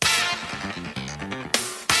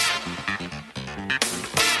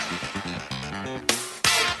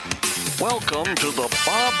Welcome to the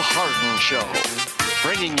Bob Harden Show,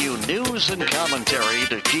 bringing you news and commentary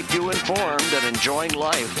to keep you informed and enjoying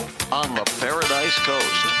life on the Paradise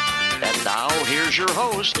Coast. And now, here's your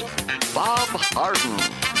host, Bob Harden.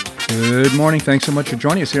 Good morning. Thanks so much for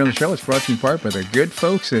joining us here on the show. It's brought to you in part by the good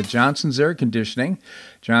folks at Johnson's Air Conditioning.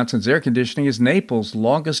 Johnson's Air Conditioning is Naples'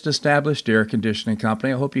 longest established air conditioning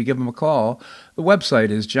company. I hope you give them a call. The website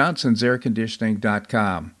is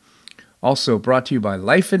johnsonsairconditioning.com. Also brought to you by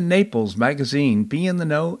Life in Naples magazine. Be in the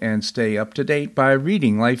know and stay up to date by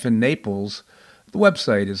reading Life in Naples. The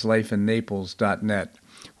website is lifeinnaples.net.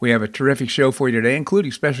 We have a terrific show for you today,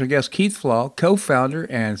 including special guest Keith Flaw, co-founder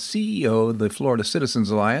and CEO of the Florida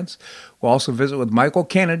Citizens Alliance. We'll also visit with Michael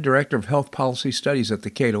Cannon, Director of Health Policy Studies at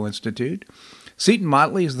the Cato Institute. Seton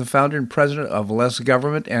Motley is the founder and president of Less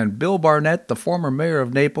Government, and Bill Barnett, the former mayor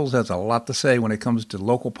of Naples, has a lot to say when it comes to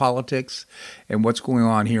local politics and what's going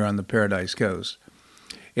on here on the Paradise Coast.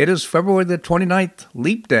 It is February the 29th,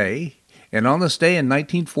 Leap Day, and on this day in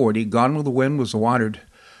 1940, Gone with the Wind was awarded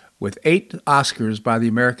with 8 Oscars by the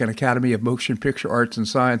American Academy of Motion Picture Arts and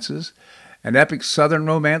Sciences. An epic Southern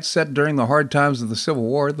romance set during the hard times of the Civil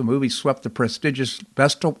War, the movie swept the prestigious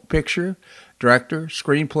Best Picture, Director,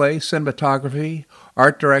 Screenplay, Cinematography,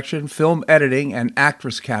 Art Direction, Film Editing, and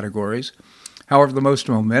Actress categories. However, the most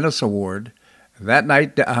momentous award that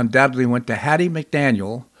night undoubtedly went to Hattie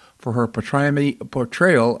McDaniel for her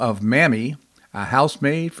portrayal of Mammy, a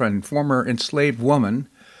housemaid and former enslaved woman.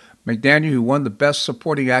 McDaniel, who won the Best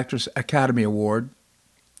Supporting Actress Academy Award,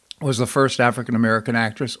 was the first African-American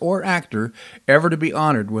actress or actor ever to be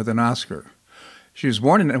honored with an Oscar. She was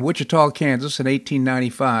born in Wichita, Kansas in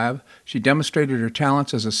 1895. She demonstrated her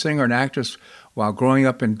talents as a singer and actress while growing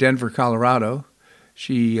up in Denver, Colorado.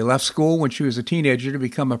 She left school when she was a teenager to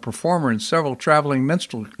become a performer in several traveling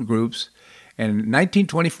minstrel groups, and in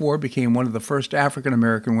 1924 became one of the first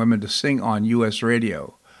African-American women to sing on U.S.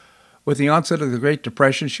 radio. With the onset of the Great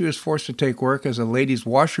Depression, she was forced to take work as a ladies'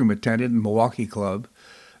 washroom attendant in Milwaukee Club.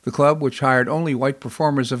 The club, which hired only white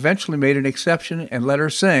performers, eventually made an exception and let her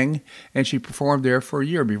sing, and she performed there for a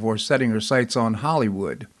year before setting her sights on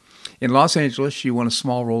Hollywood. In Los Angeles, she won a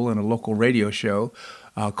small role in a local radio show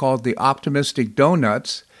called The Optimistic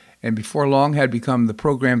Donuts, and before long had become the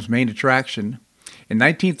program's main attraction. In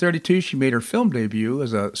 1932, she made her film debut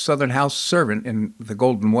as a Southern house servant in the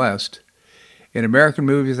Golden West. In American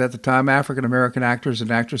movies at the time, African-American actors and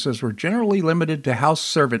actresses were generally limited to house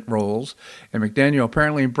servant roles, and McDaniel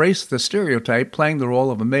apparently embraced the stereotype, playing the role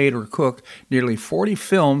of a maid or cook nearly 40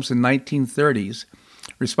 films in the 1930s.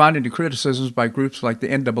 Responding to criticisms by groups like the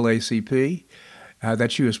NAACP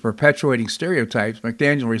that she was perpetuating stereotypes,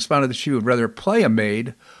 McDaniel responded that she would rather play a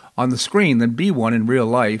maid on the screen than be one in real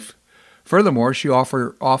life. Furthermore, she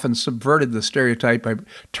often subverted the stereotype by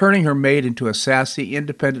turning her maid into a sassy,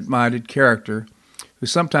 independent-minded character who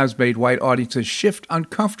sometimes made white audiences shift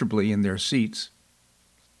uncomfortably in their seats.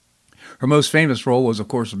 Her most famous role was, of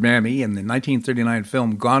course, Mammy in the 1939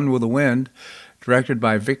 film Gone with the Wind, directed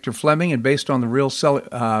by Victor Fleming and based on the real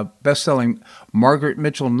best-selling Margaret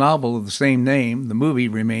Mitchell novel of the same name. The movie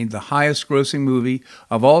remained the highest-grossing movie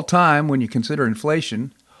of all time when you consider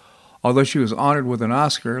inflation. Although she was honored with an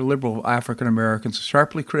Oscar, liberal African-Americans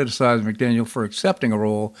sharply criticized McDaniel for accepting a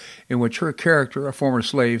role in which her character, a former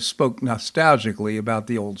slave, spoke nostalgically about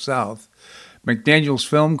the Old South. McDaniel's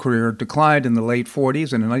film career declined in the late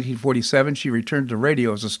 40s, and in 1947 she returned to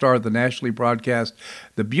radio as a star of the nationally broadcast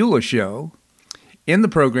The Beulah Show. In the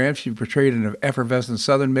program, she portrayed an effervescent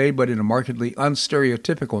Southern maid, but in a markedly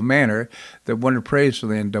unstereotypical manner that won her praise for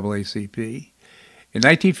the NAACP. In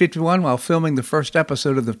 1951, while filming the first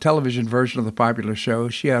episode of the television version of the popular show,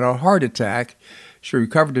 she had a heart attack. She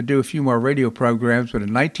recovered to do a few more radio programs, but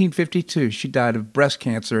in 1952, she died of breast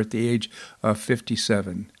cancer at the age of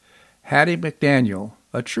 57. Hattie McDaniel,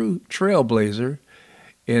 a true trailblazer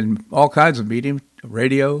in all kinds of media,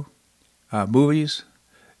 radio, movies,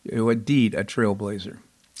 indeed a trailblazer.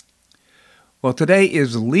 Well, today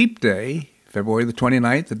is Leap Day, February the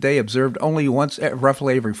 29th, a day observed only once,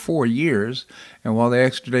 roughly every 4 years. And while the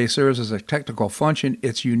extra day serves as a technical function,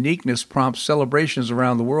 its uniqueness prompts celebrations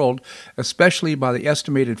around the world, especially by the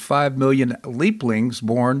estimated 5 million leaplings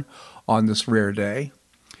born on this rare day.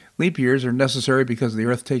 Leap years are necessary because the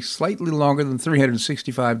Earth takes slightly longer than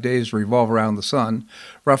 365 days to revolve around the sun,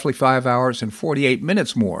 roughly 5 hours and 48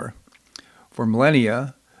 minutes more. For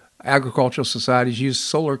millennia, agricultural societies used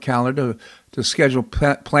solar calendar to schedule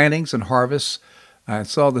plantings and harvests,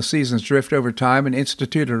 saw the seasons drift over time, and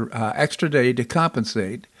instituted an extra day to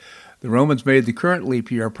compensate. The Romans made the current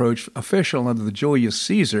leap year approach official under the Julius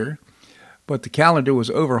Caesar, but the calendar was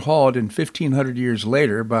overhauled in 1,500 years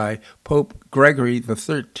later by Pope Gregory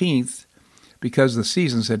XIII because the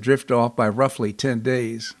seasons had drifted off by roughly 10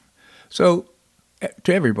 days. So,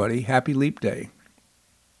 to everybody, happy Leap Day.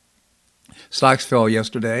 Stocks fell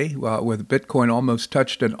yesterday, with Bitcoin almost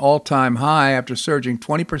touched an all-time high after surging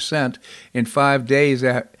 20% in 5 days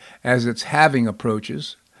as its halving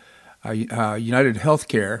approaches. United Health,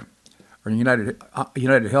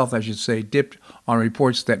 I should say, dipped on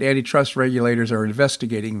reports that antitrust regulators are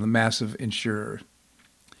investigating the massive insurer.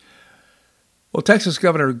 Well, Texas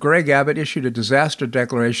Governor Greg Abbott issued a disaster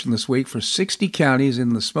declaration this week for 60 counties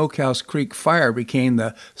in the Smokehouse Creek fire became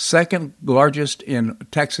the second largest in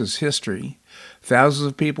Texas history. Thousands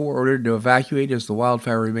of people were ordered to evacuate as the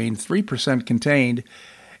wildfire remained 3% contained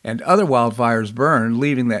and other wildfires burned,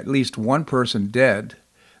 leaving at least one person dead.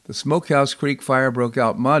 The Smokehouse Creek fire broke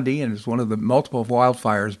out Monday and is one of the multiple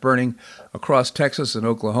wildfires burning across Texas and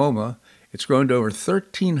Oklahoma. It's grown to over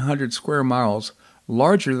 1,300 square miles,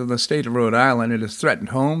 larger than the state of Rhode Island. It has threatened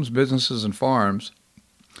homes, businesses, and farms.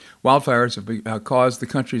 Wildfires have caused the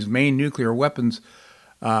country's main nuclear weapons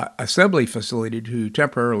assembly facility to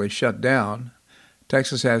temporarily shut down.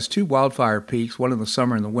 Texas has 2 wildfire peaks, one in the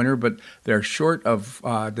summer and the winter, but they're short of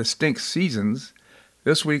distinct seasons.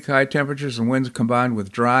 This week, high temperatures and winds combined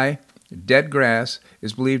with dry, dead grass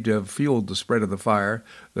is believed to have fueled the spread of the fire.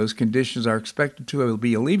 Those conditions are expected to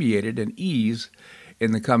be alleviated and ease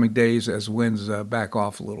in the coming days as winds back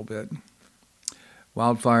off a little bit.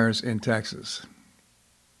 Wildfires in Texas.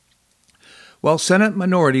 Well, Senate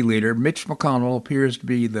Minority Leader Mitch McConnell appears to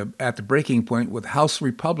be at the breaking point with House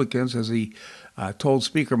Republicans as he told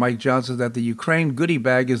Speaker Mike Johnson that the Ukraine goodie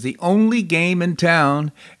bag is the only game in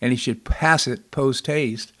town and he should pass it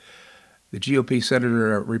post-haste. The GOP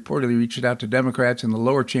senator reportedly reached out to Democrats in the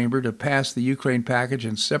lower chamber to pass the Ukraine package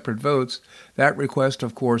in separate votes. That request,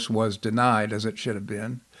 of course, was denied, as it should have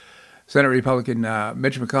been. Senate Republican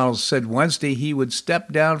Mitch McConnell said Wednesday he would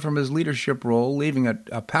step down from his leadership role, leaving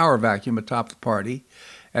a power vacuum atop the party,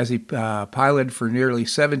 as he piloted for nearly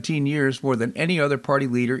 17 years, more than any other party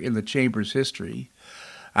leader in the chamber's history.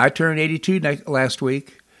 I turned 82 last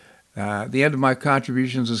week. The end of my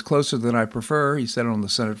contributions is closer than I prefer, he said on the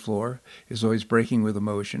Senate floor, his voice breaking with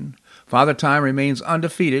emotion. Father Time remains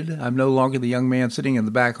undefeated. I'm no longer the young man sitting in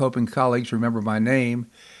the back hoping colleagues remember my name.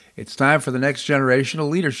 It's time for the next generation of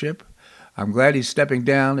leadership. I'm glad he's stepping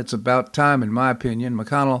down. It's about time, in my opinion.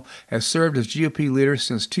 McConnell has served as GOP leader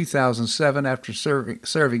since 2007 after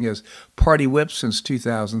serving as party whip since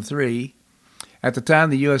 2003. At the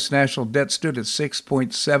time, the U.S. national debt stood at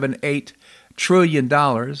 $6.78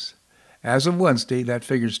 trillion. As of Wednesday, that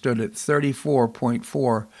figure stood at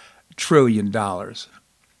 $34.4 trillion.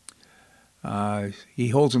 He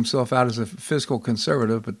holds himself out as a fiscal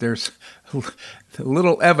conservative, but there's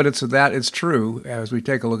little evidence of that is true as we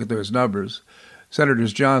take a look at those numbers.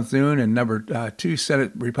 Senators John Thune and number 2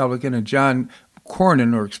 Senate Republican and John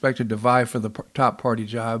Cornyn are expected to vie for the top party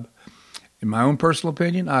job. In my own personal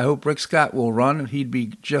opinion, I hope Rick Scott will run, and he'd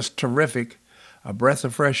be just terrific, a breath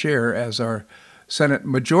of fresh air as our Senate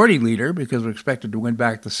Majority Leader, because we're expected to win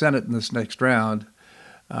back the Senate in this next round.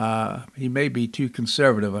 He may be too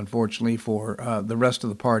conservative, unfortunately, for the rest of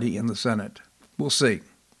the party in the Senate. We'll see.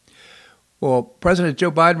 Well, President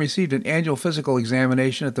Joe Biden received an annual physical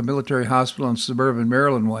examination at the military hospital in suburban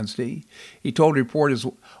Maryland Wednesday. He told reporters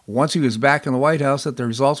once he was back in the White House that the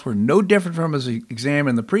results were no different from his exam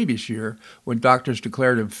in the previous year when doctors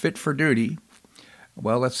declared him fit for duty.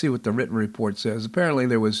 Well, let's see what the written report says. Apparently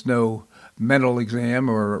there was no mental exam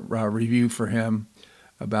or review for him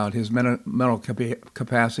about his mental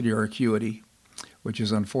capacity or acuity, which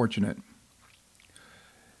is unfortunate.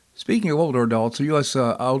 Speaking of older adults, the U.S.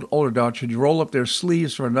 older adults should roll up their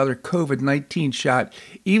sleeves for another COVID-19 shot,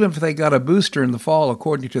 even if they got a booster in the fall,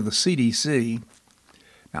 according to the CDC.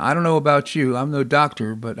 Now, I don't know about you. I'm no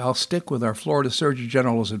doctor, but I'll stick with our Florida Surgeon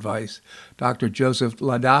General's advice, Dr. Joseph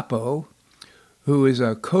Ladapo, who is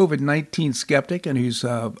a COVID-19 skeptic and who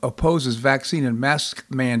opposes vaccine and mask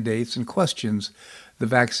mandates and questions the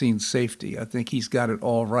vaccine's safety. I think he's got it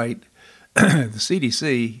all right. The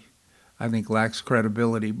CDC, I think, lacks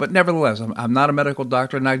credibility. But nevertheless, I'm not a medical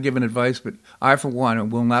doctor, not giving advice, but I, for one,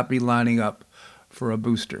 will not be lining up for a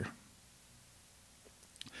booster.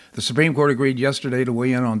 The Supreme Court agreed yesterday to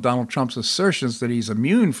weigh in on Donald Trump's assertions that he's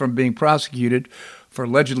immune from being prosecuted for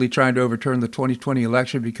allegedly trying to overturn the 2020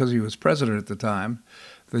 election because he was president at the time.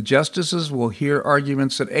 The justices will hear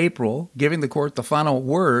arguments in April, giving the court the final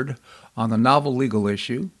word on the novel legal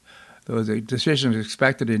issue. Though the decision is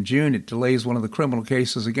expected in June, it delays one of the criminal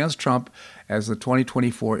cases against Trump as the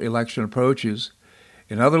 2024 election approaches.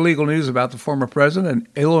 In other legal news about the former president, an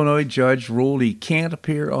Illinois judge ruled he can't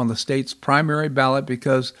appear on the state's primary ballot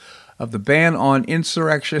because of the ban on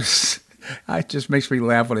insurrectionists It just makes me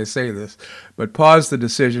laugh when I say this, but paused the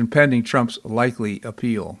decision pending Trump's likely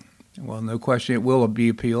appeal. Well, no question it will be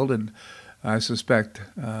appealed, and I suspect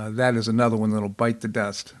that is another one that'll bite the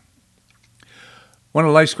dust. One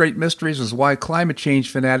of life's great mysteries is why climate change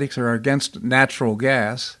fanatics are against natural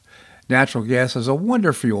gas. Natural gas is a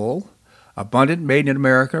wonder fuel, abundant, made in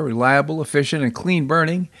America, reliable, efficient, and clean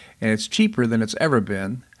burning, and it's cheaper than it's ever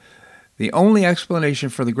been. The only explanation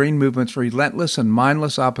for the Green Movement's relentless and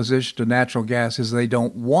mindless opposition to natural gas is they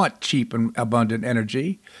don't want cheap and abundant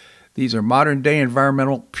energy. These are modern-day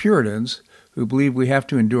environmental Puritans who believe we have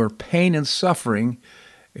to endure pain and suffering,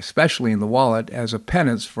 especially in the wallet, as a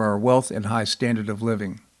penance for our wealth and high standard of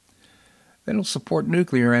living. They don't support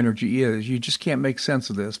nuclear energy either. You just can't make sense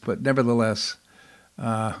of this, but nevertheless,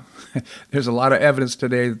 there's a lot of evidence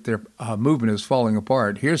today that their movement is falling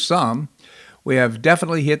apart. Here's some. We have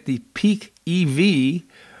definitely hit the peak EV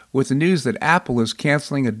with the news that Apple is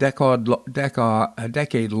canceling a decade-long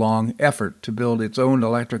effort to build its own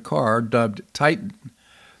electric car dubbed Titan.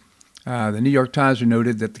 The New York Times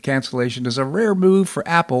noted that the cancellation is a rare move for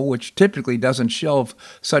Apple, which typically doesn't shelve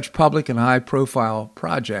such public and high-profile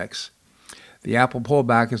projects. The Apple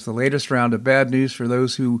pullback is the latest round of bad news for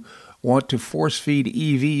those who want to force-feed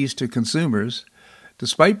EVs to consumers.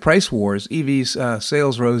 Despite price wars, EVs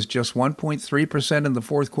sales rose just 1.3% in the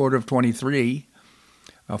fourth quarter of 23.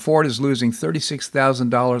 Ford is losing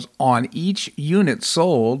 $36,000 on each unit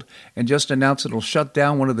sold and just announced it'll shut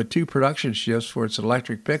down one of the 2 production shifts for its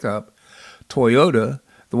electric pickup. Toyota,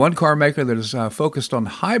 the one car maker that is focused on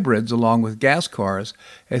hybrids along with gas cars,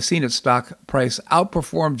 has seen its stock price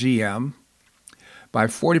outperform GM by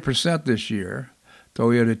 40% this year.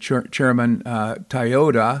 Toyota chairman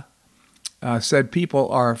Toyota said people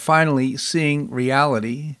are finally seeing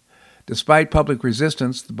reality. Despite public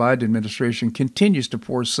resistance, the Biden administration continues to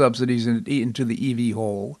pour subsidies into the EV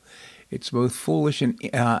hole. It's both foolish and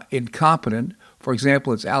incompetent. For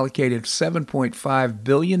example, it's allocated $7.5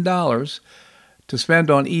 billion to spend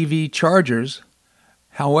on EV chargers.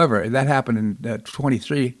 However, that happened in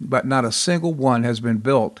 23, but not a single one has been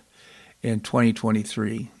built in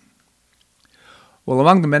 2023. Well,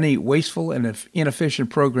 among the many wasteful and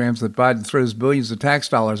inefficient programs that Biden throws billions of tax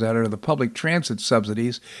dollars at are the public transit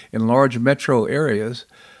subsidies in large metro areas.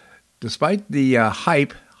 Despite the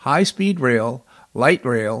hype, high-speed rail, light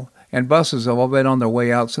rail, and buses have all been on their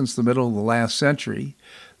way out since the middle of the last century.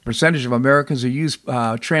 The percentage of Americans who use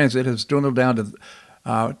transit has dwindled down to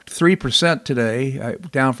 3% today,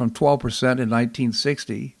 down from 12% in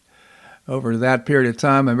 1960. Over that period of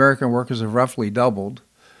time, American workers have roughly doubled.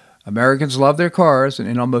 Americans love their cars, and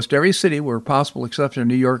in almost every city, where possible exception of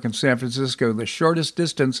New York and San Francisco, the shortest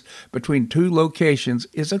distance between 2 locations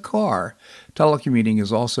is a car. Telecommuting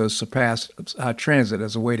has also surpassed transit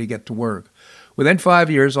as a way to get to work. Within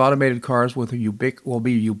 5 years, automated cars will be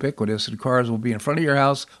ubiquitous, and cars will be in front of your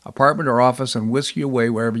house, apartment, or office and whisk you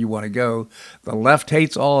away wherever you want to go. The left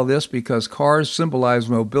hates all of this because cars symbolize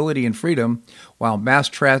mobility and freedom, while mass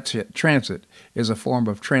transit is a form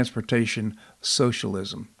of transportation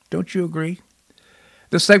socialism. Don't you agree?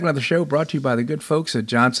 This segment of the show brought to you by the good folks at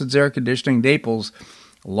Johnson's Air Conditioning, Naples'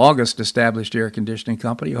 longest established air conditioning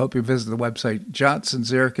company. I hope you visit the website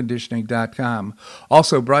johnsonsairconditioning.com.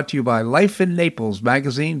 Also brought to you by Life in Naples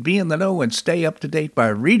magazine. Be in the know and stay up to date by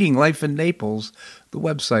reading Life in Naples. The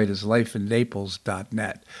website is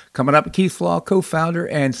lifeinnaples.net. Coming up, Keith Law, co-founder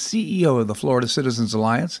and CEO of the Florida Citizens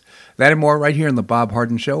Alliance. That and more right here on The Bob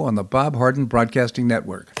Harden Show on the Bob Harden Broadcasting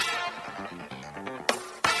Network.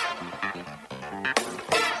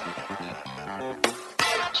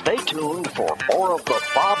 Stay tuned for more of the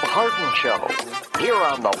Bob Harden Show here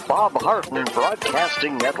on the Bob Harden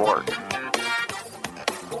Broadcasting Network.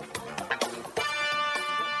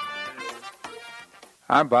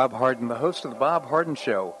 I'm Bob Harden, the host of the Bob Harden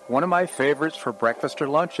Show. One of my favorites for breakfast or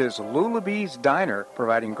lunch is Lulabee's Diner,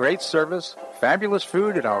 providing great service, fabulous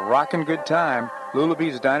food, and a rockin' good time.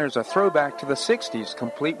 Lulabee's Diner is a throwback to the 60s,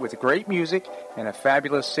 complete with great music and a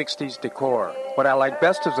fabulous 60s decor. What I like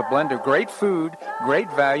best is a blend of great food,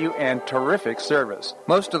 great value, and terrific service.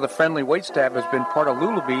 Most of the friendly waitstaff has been part of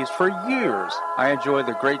Lulabee's for years. I enjoy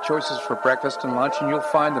the great choices for breakfast and lunch, and you'll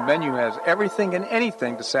find the menu has everything and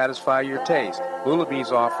anything to satisfy your taste.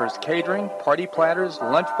 Lulabee's offers catering, party platters,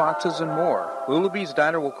 lunch boxes, and more. Lulabee's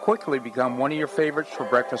Diner will quickly become one of your favorites for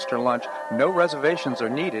breakfast or lunch. No reservations are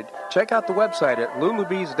needed. Check out the website at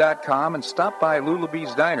lulabees.com and stop by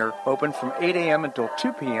Lulabee's Diner, open from 8 a.m. until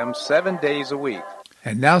 2 p.m. 7 days a week.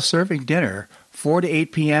 And now serving dinner 4 to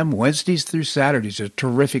 8 p.m. Wednesdays through Saturdays. A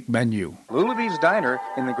terrific menu. Lulabee's Diner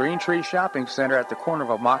in the Green Tree Shopping Center at the corner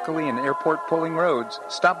of Immokalee and Airport Pulling Roads.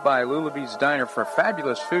 Stop by Lulabee's Diner for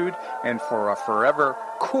fabulous food and for a forever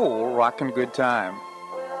cool rockin' good time.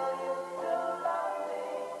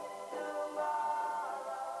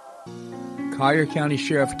 Collier County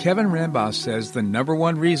Sheriff Kevin Rambas says the number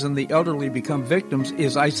one reason the elderly become victims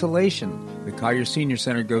is isolation. The Collier Senior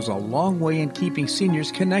Center goes a long way in keeping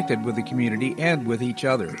seniors connected with the community and with each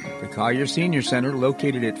other. The Collier Senior Center,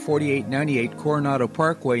 located at 4898 Coronado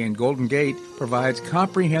Parkway in Golden Gate, provides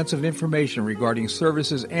comprehensive information regarding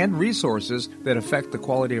services and resources that affect the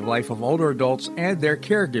quality of life of older adults and their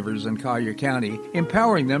caregivers in Collier County,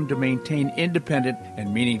 empowering them to maintain independent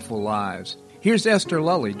and meaningful lives. Here's Esther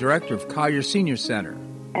Lully, Director of Collier Senior Center.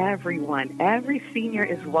 Everyone, every senior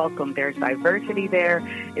is welcome. There's diversity there.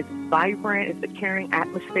 It's vibrant. It's a caring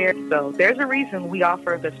atmosphere. So there's a reason we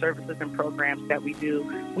offer the services and programs that we do.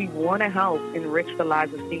 We want to help enrich the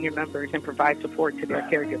lives of senior members and provide support to their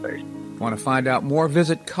caregivers. Want to find out more?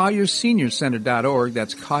 Visit CollierSeniorCenter.org.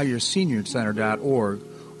 That's CollierSeniorCenter.org.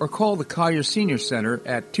 Or call the Collier Senior Center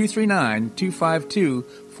at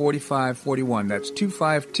 239-252-4541. That's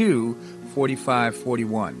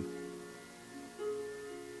 252-4541.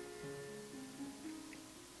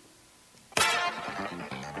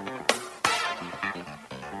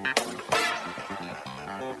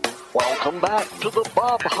 Welcome back to the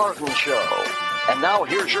Bob Harden Show. And now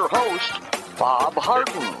here's your host, Bob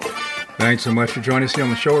Harden. Thanks so much for joining us here on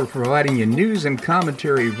the show. We're providing you news and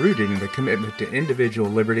commentary rooted in the commitment to individual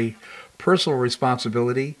liberty, personal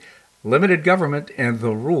responsibility, limited government, and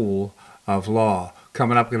the rule of law.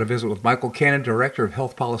 Coming up, we're going to visit with Michael Cannon, Director of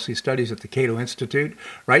Health Policy Studies at the Cato Institute.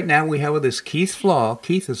 Right now, we have with us Keith Flaw.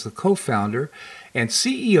 Keith is the co-founder and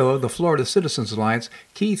CEO of the Florida Citizens Alliance.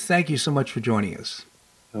 Keith, thank you so much for joining us.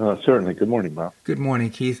 Certainly. Good morning, Bob. Good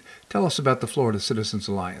morning, Keith. Tell us about the Florida Citizens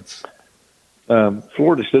Alliance.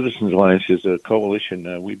 Florida Citizens Alliance is a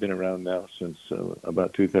coalition. We've been around now since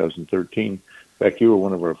about 2013. In fact, you were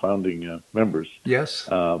one of our founding members. Yes.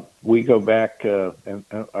 We go back, and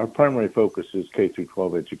our primary focus is K through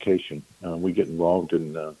 12 education. We get involved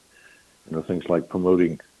in things like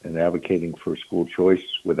promoting and advocating for school choice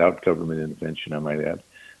without government intervention, I might add.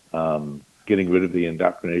 Getting rid of the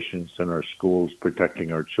indoctrinations in our schools,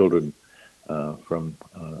 protecting our children from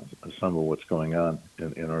some of what's going on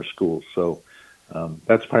in our schools. So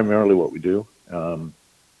that's primarily what we do.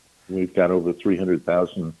 We've got over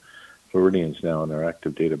 300,000 Floridians now in our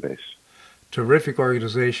active database. Terrific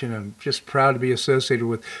organization. I'm just proud to be associated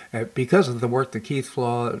with, because of the work that Keith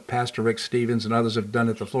Flaw, Pastor Rick Stevens, and others have done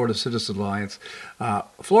at the Florida Citizens Alliance.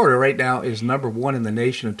 Florida right now is number one in the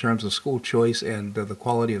nation in terms of school choice and the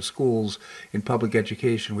quality of schools in public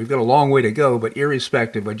education. We've got a long way to go, but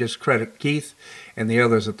irrespective, I just credit Keith and the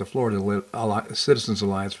others at the Florida Citizens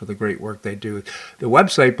Alliance for the great work they do. The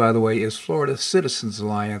website, by the way, is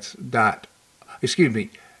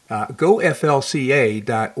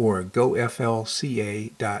GoFLCA.org.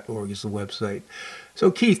 GoFLCA.org is the website.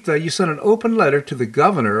 So, Keith, you sent an open letter to the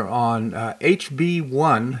governor on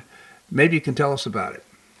HB1. Maybe you can tell us about it.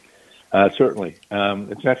 Certainly.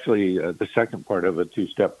 It's actually the second part of a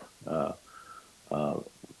two-step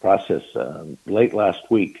process. Late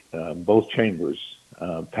last week, both chambers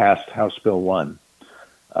passed House Bill 1.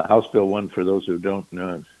 House Bill 1, for those who don't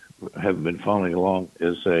know, haven't been following along,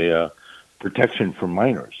 is a protection for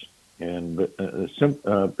minors. And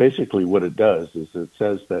basically what it does is it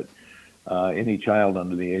says that any child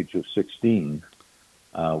under the age of 16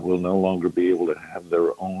 will no longer be able to have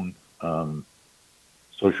their own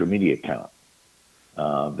social media account.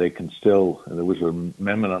 They can still, there was an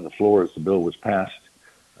amendment on the floor as the bill was passed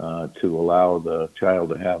to allow the child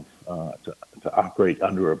to have, to operate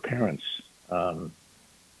under a parent's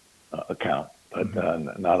account, but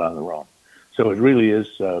not on their own. So it really is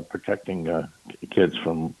protecting kids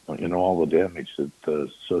from all the damage that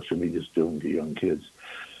social media is doing to young kids.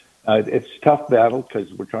 It's a tough battle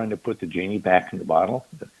because we're trying to put the genie back in the bottle,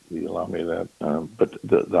 if you allow me that. But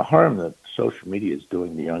the harm that social media is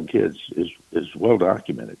doing to young kids is well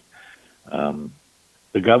documented.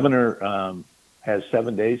 The governor has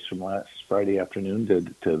 7 days from last Friday afternoon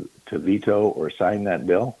to veto or sign that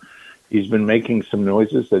bill. He's been making some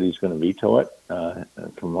noises that he's going to veto it.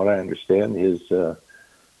 From what I understand, his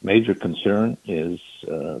major concern is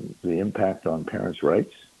the impact on parents'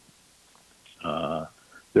 rights.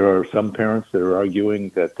 There are some parents that are arguing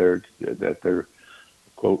that their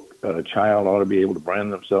quote child ought to be able to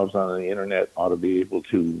brand themselves on the internet, ought to be able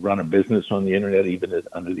to run a business on the internet, even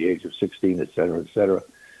under the age of 16, et cetera, et cetera.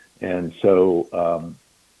 And so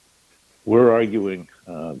we're arguing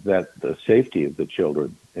that the safety of the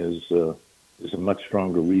children is a much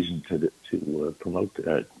stronger reason to promote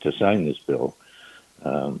to sign this bill.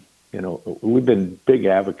 We've been big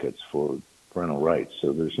advocates for parental rights,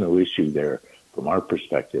 so there's no issue there from our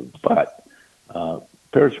perspective. But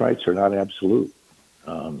parents' rights are not absolute.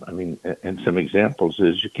 And some examples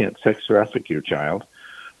is you can't sex traffic your child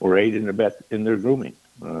or aid and abet in their grooming.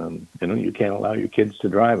 You can't allow your kids to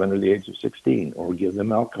drive under the age of 16 or give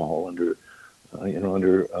them alcohol under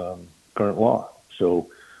current law. So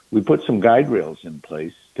we put some guide rails in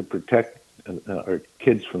place to protect our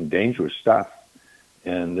kids from dangerous stuff.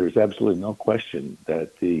 And there's absolutely no question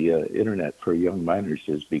that the internet for young minors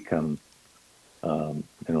has become,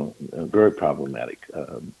 very problematic.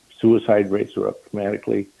 Suicide rates are up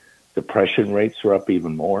dramatically. Depression rates are up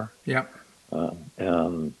even more. Yeah.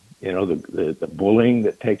 The bullying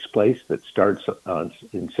that takes place that starts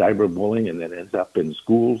in cyberbullying and then ends up in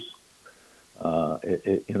schools.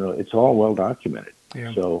 It's all well documented.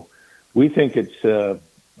 Yeah. So we think we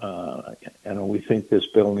think this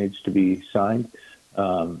bill needs to be signed.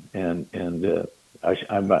 I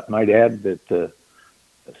might add that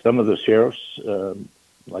some of the sheriffs,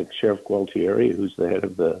 like Sheriff Gualtieri, who's the head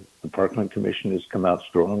of the Parkland Commission, has come out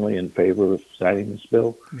strongly in favor of signing this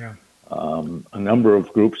bill. Yeah. A number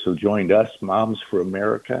of groups have joined us, Moms for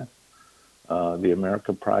America, the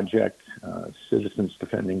America Project, Citizens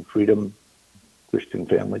Defending Freedom, Christian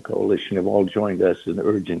Family Coalition have all joined us in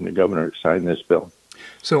urging the governor to sign this bill.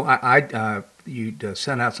 So you'd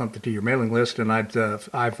sent out something to your mailing list, and I've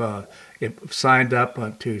signed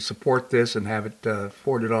up to support this and have it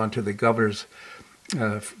forwarded on to the governor's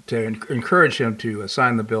to encourage him to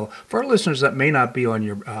sign the bill. For our listeners that may not be on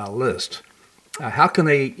your list, how can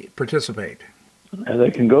they participate?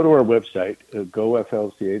 They can go to our website,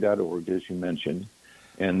 goflca.org, as you mentioned,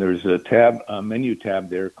 and there's a menu tab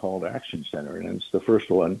there called Action Center, and it's the first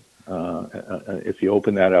one. If you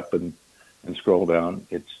open that up and scroll down,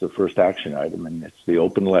 it's the first action item, and it's the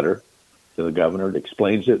open letter to the governor. It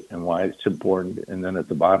explains it and why it's important, and then at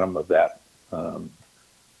the bottom of that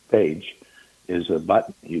page is a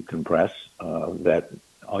button you can press that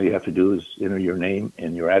all you have to do is enter your name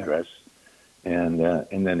and your address, and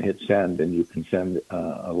then hit send, and you can send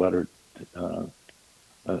a letter,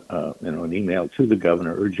 an email to the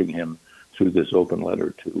governor urging him through this open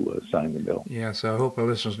letter to sign the bill. Yeah, so I hope our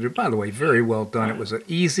listeners do. By the way, very well done. It was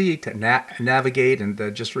easy to navigate,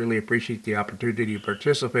 and just really appreciate the opportunity to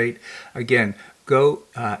participate. Again, go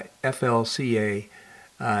FLCA.org,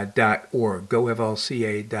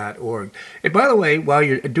 goflca.org. And by the way, while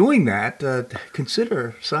you're doing that,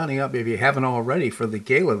 consider signing up, if you haven't already, for the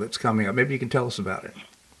gala that's coming up. Maybe you can tell us about it.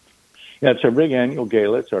 Yeah, it's our big annual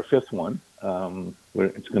gala. It's our fifth one.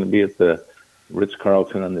 It's going to be at the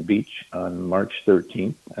Ritz-Carlton on the beach on March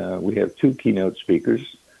 13th. We have two keynote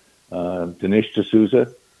speakers, Dinesh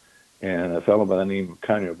D'Souza and a fellow by the name of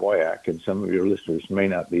Kanye Boyack. And some of your listeners may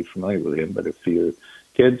not be familiar with him, but if you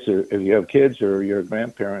have kids or you're a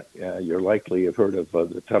grandparent, you're likely have heard of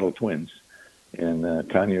the Tuttle Twins. And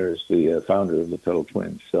Kanye is the founder of the Tuttle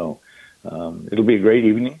Twins. So it'll be a great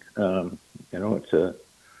evening. It's a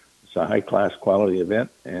high-class quality event,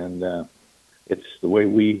 and it's the way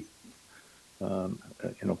we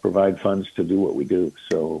provide funds to do what we do.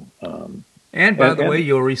 So, and by the way,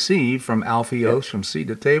 you'll receive from Alfie Oates from Seat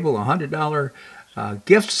at Table a $100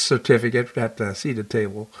 gift certificate at the Seat at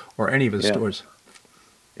Table or any of his stores.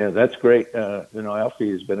 Yeah, that's great.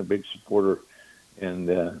 Alfie has been a big supporter,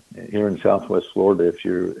 and here in Southwest Florida, if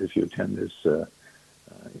you attend this,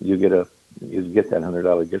 you get that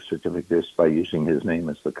 $100 gift certificate just by using his name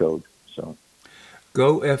as the code. So.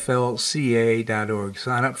 GoFLCA.org.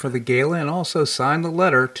 Sign up for the gala and also sign the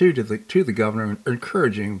letter to the governor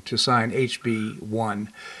encouraging him to sign HB1.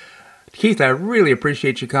 Keith, I really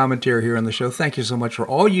appreciate your commentary here on the show. Thank you so much for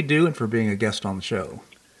all you do and for being a guest on the show.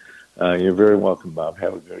 You're very welcome, Bob.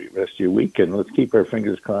 Have a great rest of your week, and let's keep our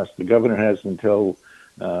fingers crossed. The governor has until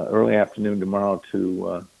early afternoon tomorrow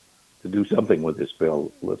to do something with this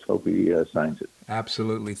bill. Let's hope he signs it.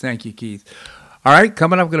 Absolutely. Thank you, Keith. All right,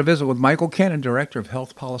 coming up, I'm going to visit with Michael Kennan, Director of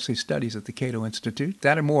Health Policy Studies at the Cato Institute.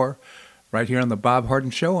 That and more right here on The Bob Harden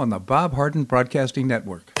Show on the Bob Harden Broadcasting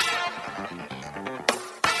Network.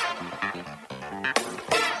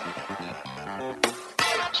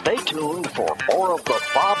 Stay tuned for more of The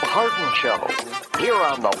Bob Harden Show here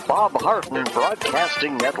on the Bob Harden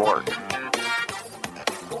Broadcasting Network.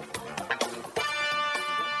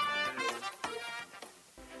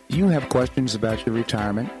 You have questions about your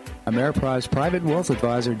retirement? Ameriprise Private Wealth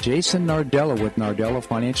Advisor Jason Nardella with Nardella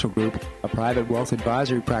Financial Group, a private wealth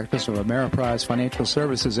advisory practice of Ameriprise Financial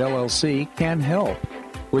Services, LLC, can help.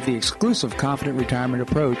 With the exclusive Confident Retirement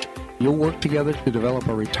Approach, you'll work together to develop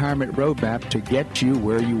a retirement roadmap to get you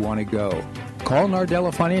where you want to go. Call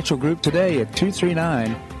Nardella Financial Group today at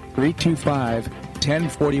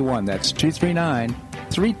 239-325-1041. That's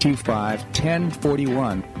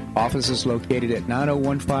 239-325-1041. Office is located at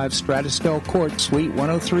 9015 Stratosdale Court, Suite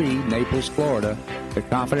 103, Naples, Florida. The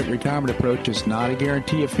Confident Retirement Approach is not a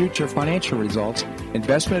guarantee of future financial results.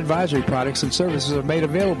 Investment advisory products and services are made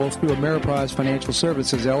available through Ameriprise Financial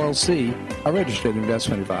Services, LLC, a registered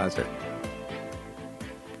investment advisor.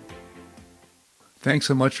 Thanks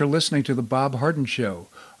so much for listening to The Bob Harden Show.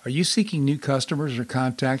 Are you seeking new customers or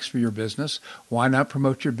contacts for your business? Why not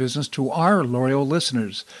promote your business to our loyal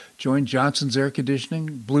listeners? Join Johnson's Air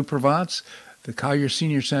Conditioning, Blue Provence, the Collier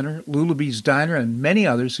Senior Center, Lulabee's Diner, and many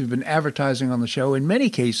others who've been advertising on the show, in many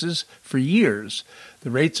cases, for years. The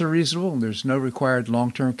rates are reasonable, and there's no required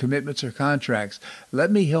long-term commitments or contracts. Let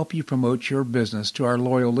me help you promote your business to our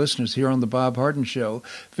loyal listeners here on The Bob Harden Show.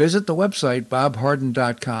 Visit the website,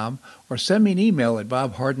 bobharden.com, or send me an email at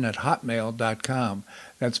bobharden@hotmail.com.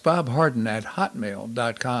 That's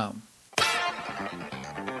bobharden@hotmail.com.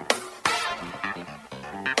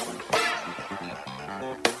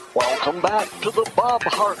 Welcome back to the Bob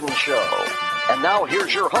Harden Show. And now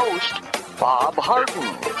here's your host, Bob Harden.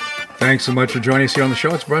 Thanks so much for joining us here on the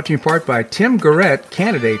show. It's brought to you in part by Tim Garrett,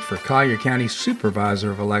 candidate for Collier County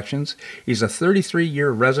Supervisor of Elections. He's a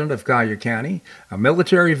 33-year resident of Collier County, a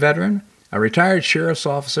military veteran, a retired sheriff's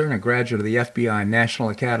officer, and a graduate of the FBI National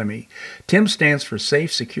Academy. Tim stands for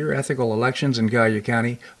safe, secure, ethical elections in Collier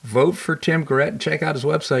County. Vote for Tim Garrett and check out his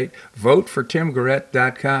website,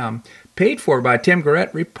 votefortimgarrett.com. Paid for by Tim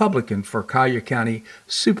Garrett, Republican for Collier County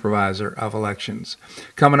Supervisor of Elections.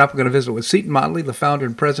 Coming up, we're going to visit with Seton Motley, the founder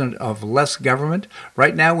and president of Less Government.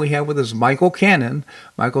 Right now, we have with us Michael Cannon.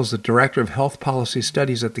 Michael's the Director of Health Policy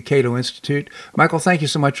Studies at the Cato Institute. Michael, thank you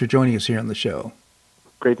so much for joining us here on the show.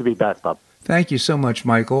 Great to be back, Bob. Thank you so much,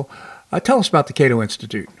 Michael. Tell us about the Cato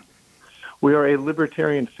Institute. We are a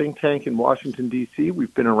libertarian think tank in Washington, D.C.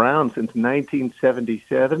 We've been around since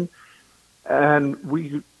 1977, and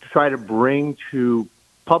we try to bring to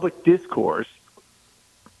public discourse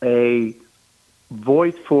a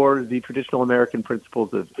voice for the traditional American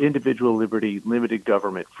principles of individual liberty, limited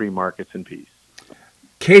government, free markets, and peace.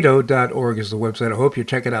 Cato.org is the website. I hope you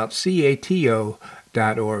check it out,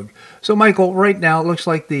 CATO.org. So, Michael, right now it looks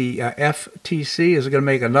like the FTC is going to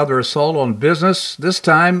make another assault on business. This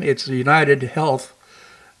time it's United Health.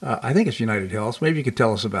 I think it's United Health. Maybe you could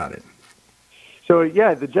tell us about it. So,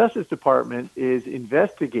 the Justice Department is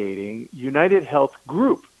investigating United Health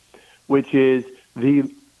Group, which is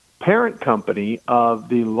the parent company of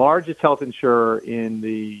the largest health insurer in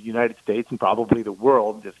the United States and probably the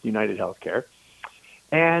world, just United Healthcare.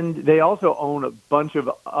 And they also own a bunch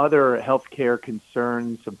of other healthcare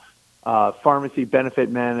concerns, some pharmacy benefit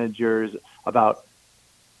managers, about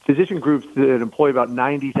physician groups that employ about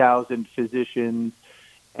 90,000 physicians,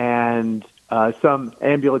 and some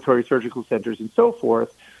ambulatory surgical centers and so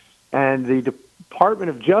forth. And the Department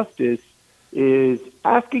of Justice is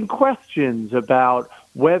asking questions about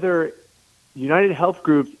whether United Health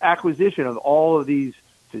Group's acquisition of all of these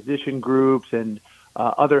physician groups and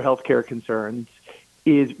other healthcare concerns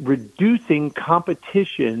is reducing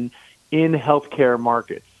competition in healthcare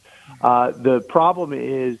markets. The problem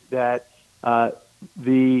is that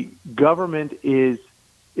the government is,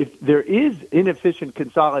 if there is inefficient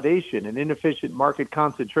consolidation and inefficient market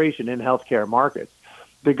concentration in healthcare markets,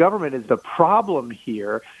 the government is the problem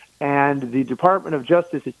here, and the Department of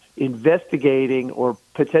Justice is investigating or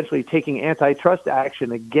potentially taking antitrust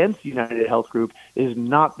action against United Health Group is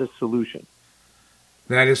not the solution.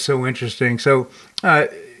 That is so interesting. So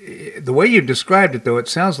the way you described it, though, it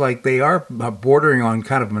sounds like they are bordering on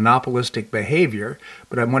kind of monopolistic behavior.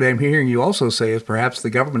 But what I'm hearing you also say is perhaps the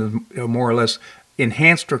government has more or less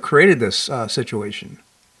enhanced or created this situation.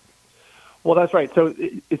 Well, that's right. So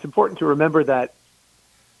it's important to remember that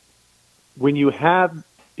when you have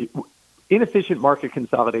inefficient market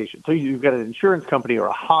consolidation, so you've got an insurance company or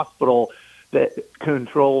a hospital that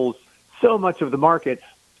controls so much of the market,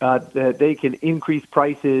 that they can increase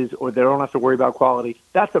prices or they don't have to worry about quality,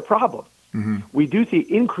 that's a problem. Mm-hmm. We do see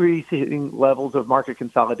increasing levels of market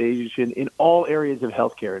consolidation in all areas of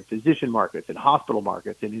healthcare, in physician markets, in hospital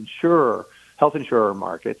markets, in health insurer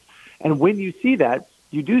markets. And when you see that,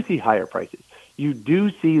 you do see higher prices. You do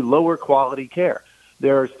see lower quality care.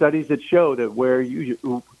 There are studies that show that where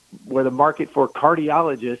the market for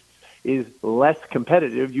cardiologists is less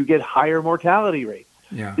competitive, you get higher mortality rates.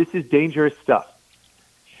 Yeah. This is dangerous stuff.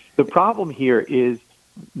 The problem here is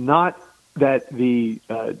not that the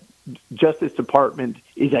Justice Department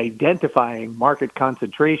is identifying market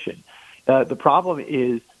concentration. The problem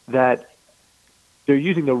is that they're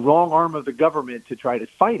using the wrong arm of the government to try to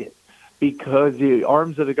fight it, because the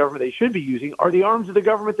arms of the government they should be using are the arms of the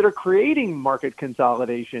government that are creating market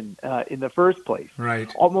consolidation in the first place.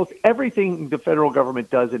 Right. Almost everything the federal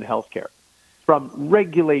government does in healthcare, from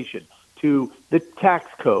regulation to the tax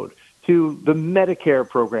code to the Medicare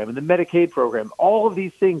program and the Medicaid program, all of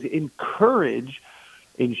these things encourage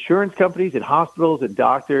insurance companies and hospitals and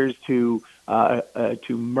doctors to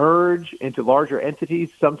merge into larger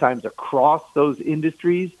entities, sometimes across those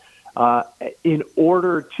industries, in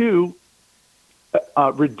order to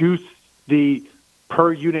reduce the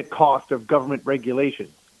per unit cost of government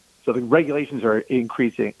regulations. So the regulations are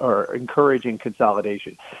encouraging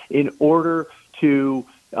consolidation in order to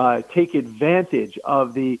take advantage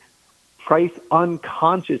of the price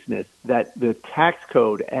unconsciousness that the tax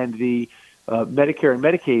code and the Medicare and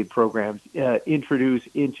Medicaid programs introduce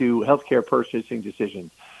into healthcare purchasing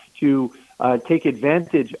decisions, to take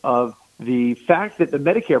advantage of the fact that the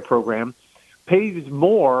Medicare program pays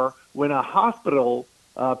more when a hospital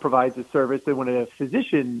provides a service than when a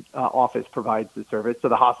physician office provides the service. So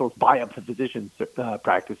the hospitals buy up the physician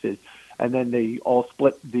practices, and then they all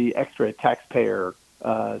split the extra taxpayer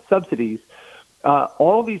subsidies.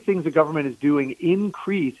 All these things the government is doing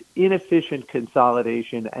increase inefficient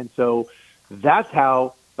consolidation, and so that's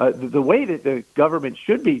how the way that the government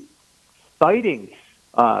should be fighting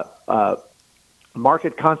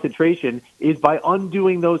market concentration is by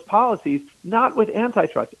undoing those policies, not with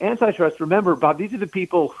antitrust. Antitrust, remember, Bob, these are the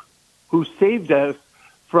people who saved us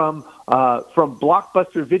from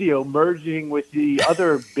Blockbuster Video merging with the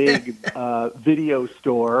other big video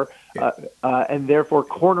store, and therefore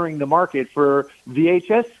cornering the market for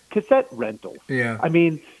VHS cassette rentals. Yeah. I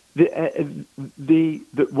mean,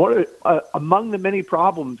 among the many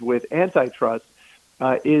problems with antitrust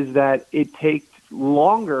is that it takes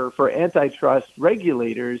longer for antitrust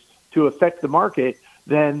regulators to affect the market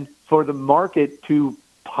than for the market to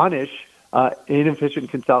punish inefficient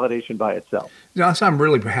consolidation by itself. Josh, I'm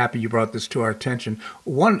really happy you brought this to our attention.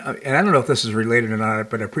 One, and I don't know if this is related or not,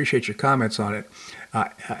 but I appreciate your comments on it.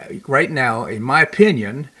 Right now, in my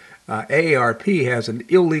opinion, AARP has an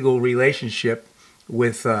illegal relationship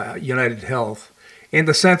with United Health, in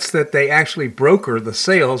the sense that they actually broker the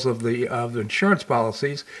sales of the insurance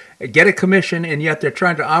policies, get a commission, and yet they're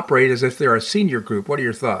trying to operate as if they're a senior group. What are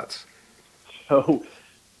your thoughts? So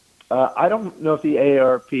I don't know if the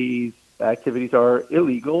AARP's activities are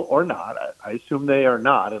illegal or not. I assume they are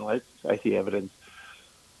not, unless I see evidence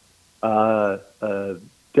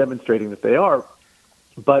demonstrating that they are.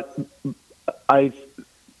 But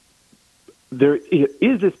there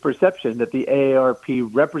is this perception that the AARP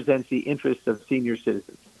represents the interests of senior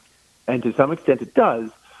citizens. And to some extent it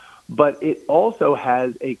does, but it also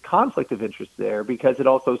has a conflict of interest there because it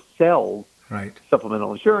also sells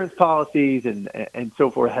supplemental insurance policies and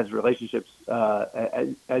so forth, has relationships,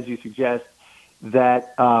 as you suggest,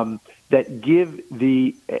 that give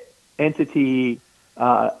the entity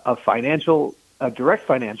a direct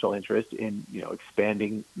financial interest in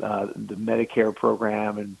expanding the Medicare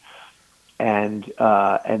program and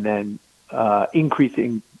then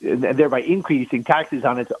increasing, and thereby increasing taxes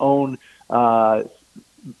on its own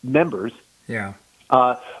members. Yeah.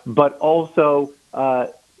 But also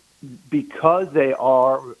because they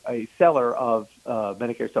are a seller of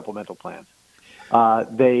Medicare supplemental plans,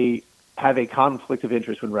 they have a conflict of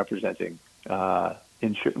interest when representing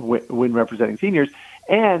seniors.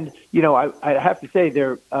 And I have to say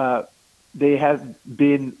they have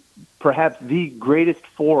been perhaps the greatest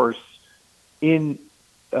force in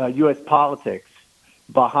U.S. politics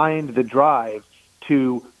behind the drive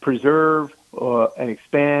to preserve and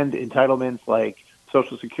expand entitlements like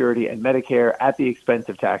Social Security and Medicare at the expense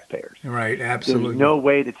of taxpayers. Right, absolutely. There's no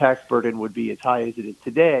way the tax burden would be as high as it is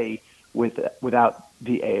today without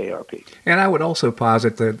the AARP. And I would also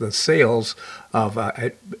posit that the sales of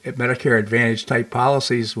Medicare Advantage type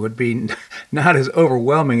policies would be not as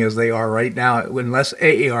overwhelming as they are right now, unless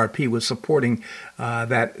AARP was supporting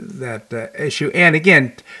that issue. And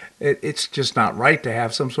again, it's just not right to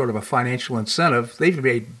have some sort of a financial incentive. They've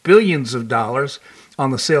made billions of dollars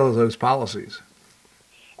on the sale of those policies.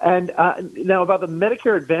 And now about the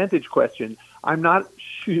Medicare Advantage question, I'm not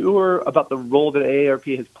sure about the role that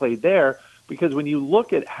AARP has played there, because when you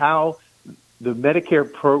look at how the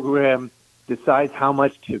Medicare program decides how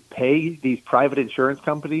much to pay these private insurance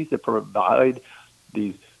companies that provide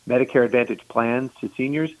these Medicare Advantage plans to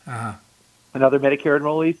seniors and other Medicare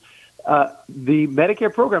enrollees, the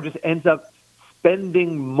Medicare program just ends up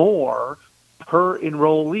spending more per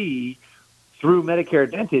enrollee through Medicare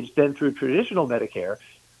Advantage than through traditional Medicare.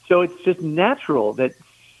 So it's just natural that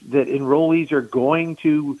enrollees are going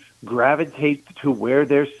to gravitate to where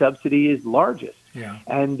their subsidy is largest. Yeah.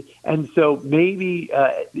 And so maybe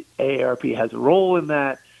AARP has a role in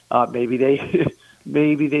that. Maybe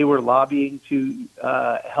they were lobbying to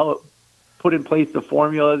help put in place the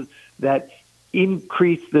formulas that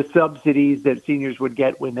increase the subsidies that seniors would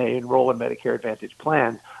get when they enroll in Medicare Advantage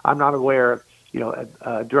plans. I'm not aware of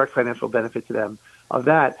direct financial benefit to them of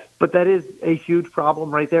that, but that is a huge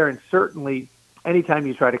problem right there. And certainly, anytime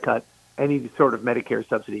you try to cut any sort of Medicare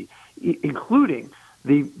subsidy, including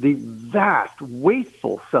the vast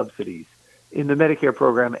wasteful subsidies in the Medicare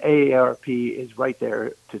program, AARP is right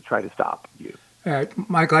there to try to stop you.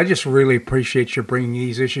 Michael, I just really appreciate your bringing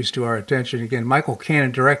these issues to our attention. Again, Michael Cannon,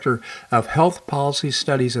 Director of Health Policy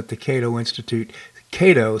Studies at the Cato Institute.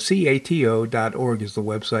 Cato, CATO.org is the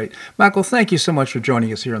website. Michael, thank you so much for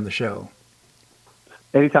joining us here on the show.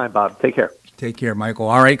 Anytime, Bob. Take care. Take care, Michael.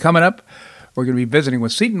 All right, coming up, we're going to be visiting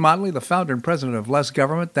with Seton Motley, the founder and president of Less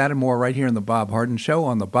Government. That and more right here in the Bob Harden Show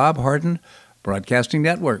on the Bob Harden Broadcasting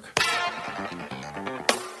Network.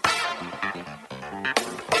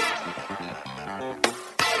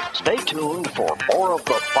 Stay tuned for more of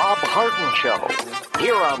the Bob Harden Show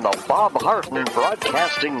here on the Bob Harden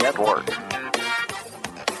Broadcasting Network.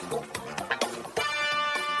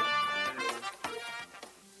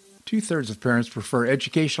 Two-thirds of parents prefer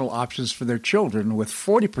educational options for their children, with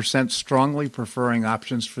 40% strongly preferring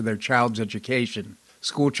options for their child's education.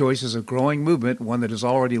 School choice is a growing movement, one that is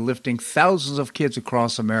already lifting thousands of kids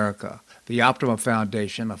across America. The Optima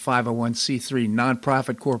Foundation, a 501c3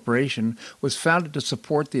 nonprofit corporation, was founded to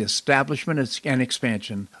support the establishment and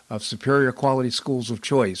expansion of superior quality schools of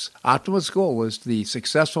choice. Optima's goal is the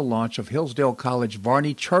successful launch of Hillsdale College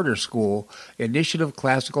Varney Charter School, Initiative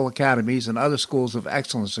Classical Academies, and other schools of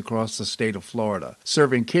excellence across the state of Florida,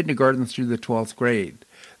 serving kindergarten through the 12th grade.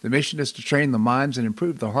 The mission is to train the minds and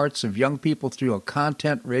improve the hearts of young people through a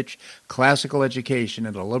content-rich classical education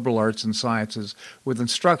in the liberal arts and sciences with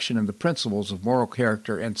instruction in the principles of moral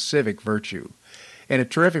character and civic virtue. And a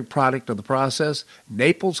terrific product of the process,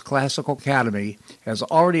 Naples Classical Academy has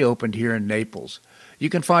already opened here in Naples. You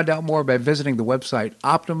can find out more by visiting the website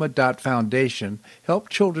optima.foundation. Help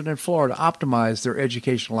children in Florida optimize their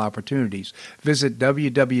educational opportunities. Visit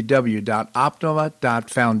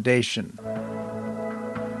www.optima.foundation.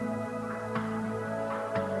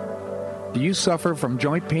 Do you suffer from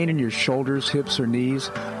joint pain in your shoulders, hips, or knees?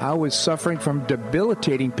 I was suffering from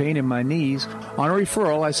debilitating pain in my knees. On a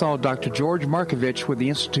referral, I saw Dr. George Markovich with the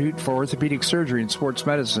Institute for Orthopedic Surgery and Sports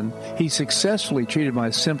Medicine. He successfully treated my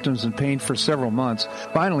symptoms and pain for several months.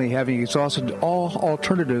 Finally, having exhausted all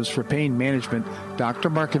alternatives for pain management, Dr.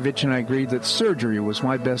 Markovich and I agreed that surgery was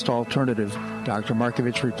my best alternative. Dr.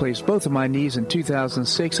 Markovich replaced both of my knees in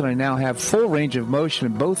 2006, and I now have full range of motion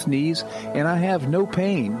in both knees, and I have no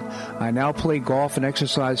pain. I now play golf and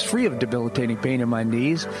exercise free of debilitating pain in my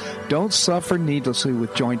knees. Don't suffer needlessly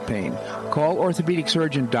with joint pain. Call orthopedic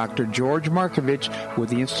surgeon Dr. George Markovich with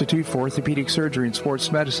the Institute for Orthopedic Surgery and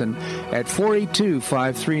Sports Medicine at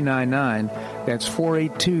 482-5399. That's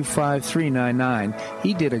 482-5399.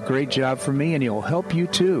 He did a great job for me, and he'll help you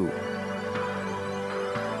too.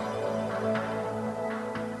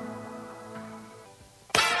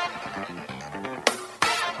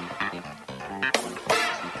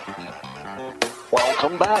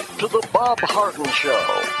 Welcome back to the Bob Harden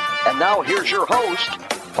Show. And now here's your host,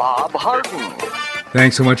 Bob Harden.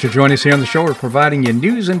 Thanks so much for joining us here on the show. We're providing you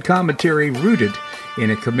news and commentary rooted in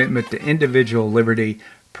a commitment to individual liberty,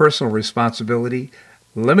 personal responsibility,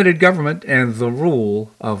 limited government, and the rule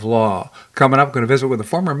of law. Coming up, we're going to visit with the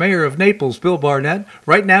former mayor of Naples, Bill Barnett.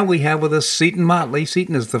 Right now we have with us Seton Motley.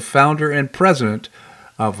 Seton is the founder and president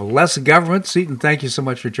of Less Government. Seton, thank you so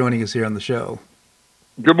much for joining us here on the show.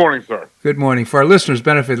 Good morning, sir. Good morning. For our listeners'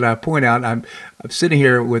 benefit, I point out I'm sitting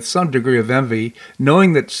here with some degree of envy,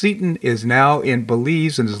 knowing that Seton is now in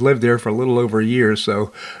Belize and has lived there for a little over a year.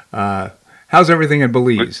 So how's everything in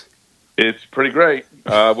Belize? It's pretty great.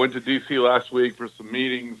 Went to D.C. last week for some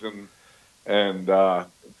meetings and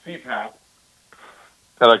CPAP.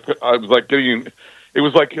 And I was like getting, it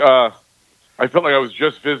was like, I felt like I was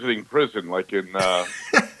just visiting prison, like in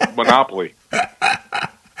Monopoly.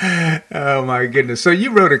 Oh, my goodness. So you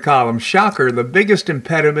wrote a column, Shocker, the biggest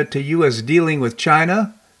impediment to U.S. dealing with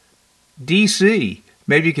China, D.C.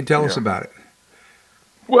 Maybe you can tell us about it.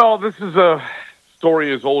 Well, this is a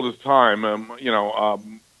story as old as time.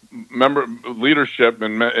 Member leadership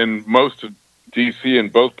in most of D.C. in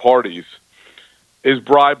both parties is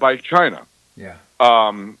bribed by China. Yeah.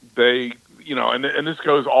 And this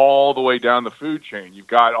goes all the way down the food chain. You've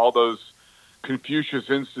got all those Confucius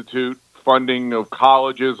Institute funding of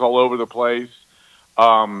colleges all over the place.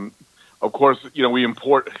 Of course, we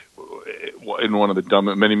import in one of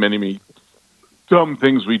the many dumb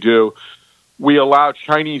things we do. We allow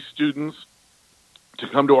Chinese students to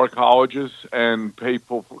come to our colleges and pay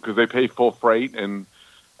because they pay full freight, and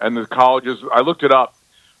the colleges. I looked it up.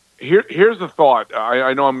 Here's a thought.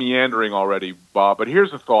 I know I'm meandering already, Bob, but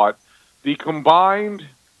here's a thought. The combined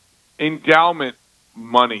endowment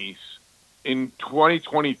monies in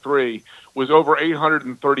 2023 was over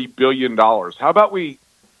 $830 billion. How about we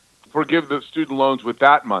forgive the student loans with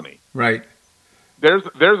that money? Right. There's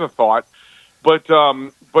a thought. But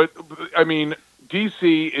I mean,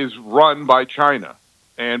 D.C. is run by China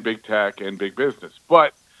and big tech and big business.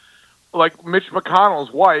 But like Mitch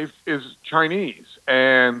McConnell's wife is Chinese,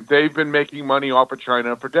 and they've been making money off of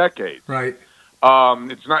China for decades. Right.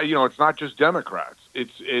 It's not just Democrats.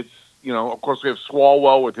 It's of course we have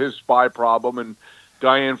Swalwell with his spy problem, and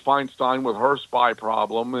Dianne Feinstein with her spy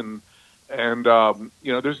problem, and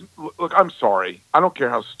there's look. I'm sorry. I don't care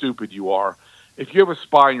how stupid you are. If you have a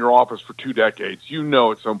spy in your office for 2 decades,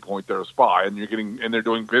 at some point they're a spy, and they're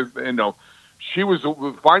doing business. She was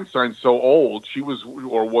Feinstein so old. She was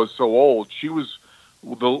so old. She was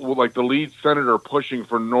the lead senator pushing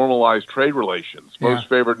for normalized trade relations, most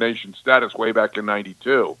favored nation status way back in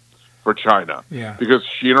 '92 for China. Yeah. Because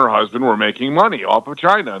she and her husband were making money off of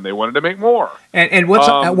China, and they wanted to make more. And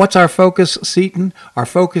what's our focus, Seaton? Our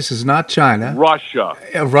focus is not China. Russia.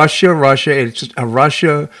 Russia. It's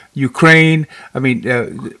Russia, Ukraine. I mean,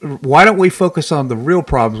 why don't we focus on the real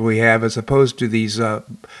problems we have as opposed to these made up?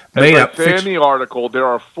 As I say in the article, there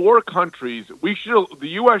are 4 countries. The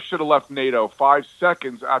U.S. should have left NATO 5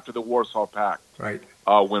 seconds after the Warsaw Pact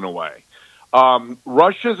went away.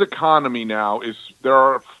 Russia's economy now there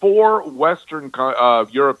are 4 Western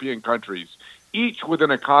European countries, each with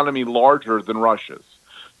an economy larger than Russia's.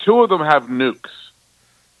 2 of them have nukes.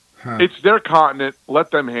 Huh. It's their continent.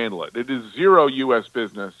 Let them handle it. It is zero U.S.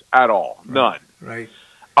 business at all. None. Right.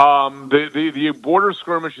 The border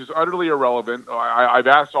skirmish is utterly irrelevant. I've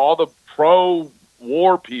asked all the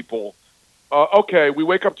pro-war people, okay, we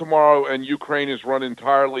wake up tomorrow and Ukraine is run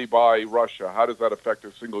entirely by Russia. How does that affect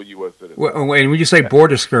a single U.S. citizen? Well, when you say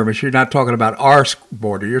border skirmish, you're not talking about our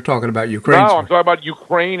border. You're talking about Ukraine. No, I'm talking about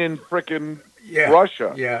Ukraine and frickin'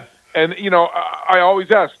 Russia. Yeah. And, I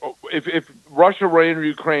always ask, if Russia ran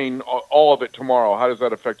Ukraine, all of it tomorrow, how does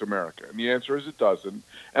that affect America? And the answer is it doesn't.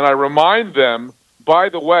 And I remind them, by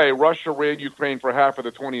the way, Russia ran Ukraine for half of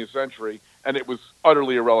the 20th century, and it was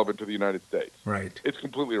utterly irrelevant to the United States. Right. It's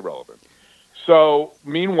completely irrelevant. So,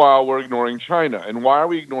 meanwhile, we're ignoring China. And why are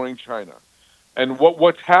we ignoring China? And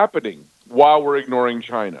what's happening while we're ignoring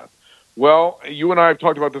China? Well, you and I have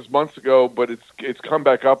talked about this months ago, but it's come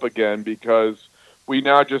back up again because we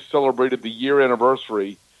now just celebrated the year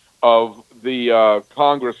anniversary of the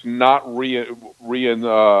Congress not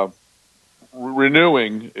renewing.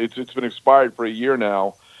 It's been expired for a year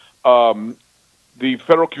now. The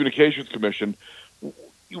Federal Communications Commission.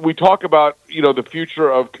 We talk about, the future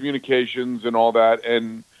of communications and all that,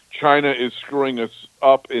 and China is screwing us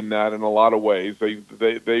up in that in a lot of ways. They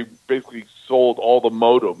basically sold all the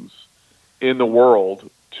modems in the world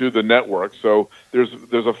to the network. So there's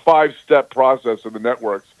a 5-step process in the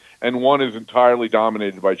networks, and one is entirely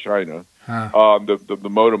dominated by China, the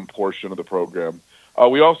modem portion of the program.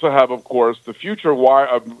 We also have, of course, the future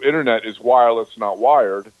of internet is wireless, not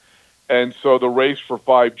wired. And so the race for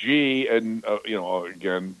 5G and,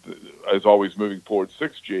 again, as always moving forward,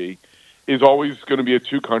 6G, is always going to be a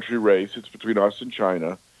 2-country race. It's between us and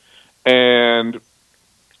China. And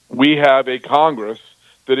we have a Congress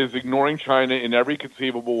that is ignoring China in every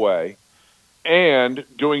conceivable way and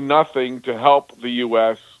doing nothing to help the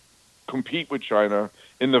U.S. compete with China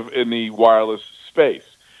in the wireless space.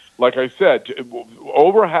 Like I said,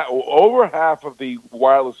 over half of the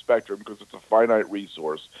wireless spectrum, because it's a finite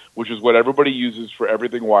resource, which is what everybody uses for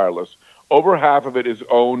everything wireless, over half of it is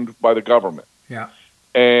owned by the government. Yeah.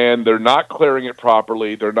 And they're not clearing it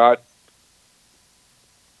properly. They're not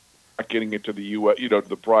getting it to the U.S., to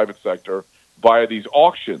the private sector via these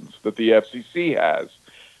auctions that the FCC has.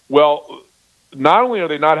 Well, not only are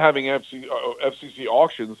they not having FCC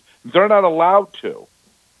auctions, they're not allowed to.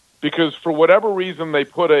 Because for whatever reason, they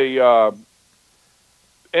put a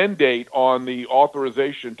end date on the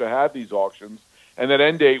authorization to have these auctions, and that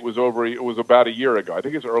end date was about a year ago. I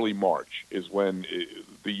think it's early March is when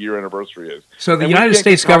the year anniversary is. So the United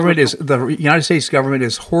States government is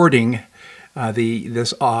hoarding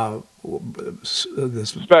this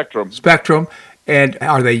spectrum. And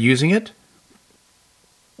are they using it?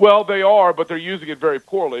 Well, they are, but they're using it very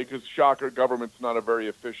poorly because, shocker, government's not a very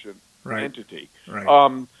efficient entity. Right.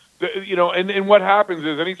 And what happens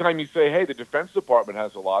is anytime you say, hey, the Defense Department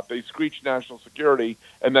has a lot, they screech national security,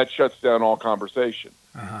 and that shuts down all conversation.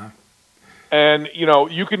 Uh-huh. And,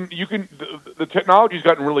 the technology's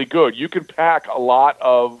gotten really good. You can pack a lot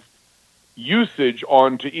of usage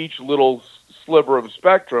onto each little sliver of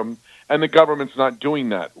spectrum, and the government's not doing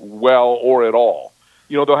that well or at all.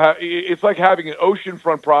 It's like having an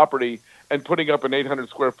oceanfront property and putting up an 800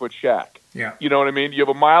 square foot shack. Yeah. You know what I mean? You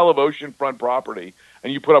have a mile of oceanfront property,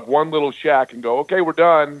 and you put up one little shack and go, okay, we're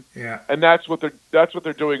done. Yeah. And that's what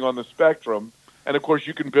they're doing on the spectrum. And of course,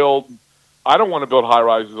 you can build. I don't want to build high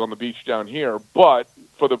rises on the beach down here, but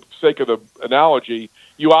for the sake of the analogy,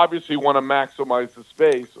 you obviously want to maximize the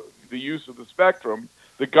space, the use of the spectrum.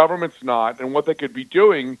 The government's not, and what they could be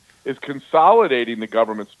doing is consolidating the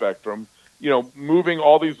government spectrum. Moving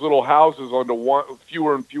all these little houses onto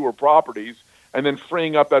fewer and fewer properties, and then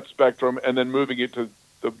freeing up that spectrum, and then moving it to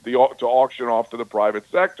to auction off to the private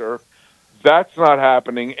sector. That's not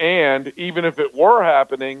happening, and even if it were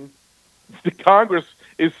happening, the Congress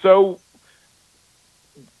is so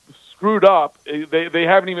screwed up. They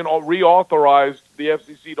haven't even reauthorized the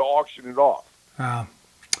FCC to auction it off.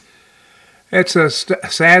 It's a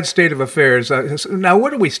sad state of affairs. Now, where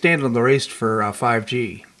do we stand on the race for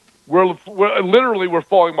 5G? We're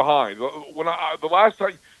falling behind. The last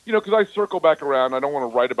time, because I circle back around. I don't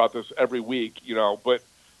want to write about this every week, but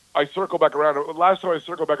I circle back around. The last time I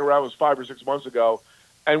circled back around was 5 or 6 months ago,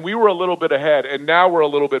 and we were a little bit ahead, and now we're a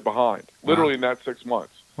little bit behind. Literally in that 6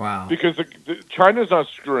 months. Wow! Because China's not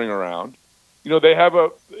screwing around. They have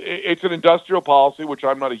it's an industrial policy, which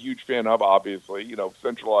I'm not a huge fan of. Obviously,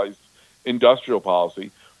 centralized industrial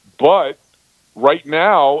policy, but right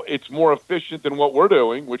now it's more efficient than what we're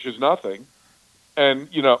doing, which is nothing. And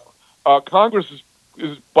Congress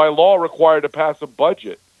is by law required to pass a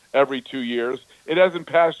budget every 2 years. It hasn't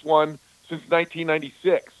passed one since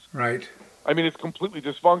 1996. Right. I mean, it's completely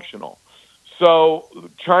dysfunctional. So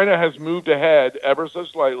China has moved ahead ever so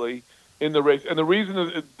slightly in the race, and the reason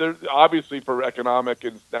is they're obviously for economic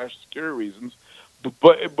and national security reasons.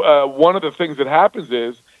 But one of the things that happens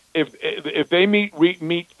is if they meet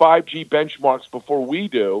 5G benchmarks before we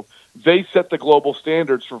do, they set the global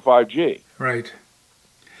standards for 5G. Right.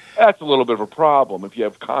 That's a little bit of a problem if you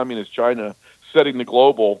have communist China setting the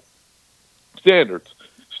global standards.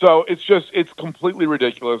 So it's completely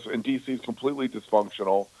ridiculous, and DC is completely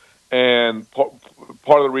dysfunctional. And part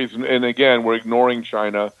of the reason, and again, we're ignoring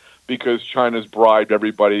China because China's bribed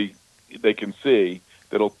everybody they can see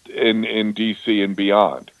that'll in DC and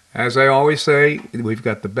beyond. As I always say, we've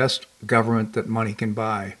got the best government that money can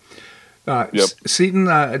buy. Yep. Seaton,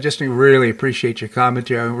 I just really appreciate your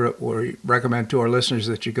commentary. We recommend to our listeners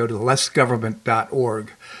that you go to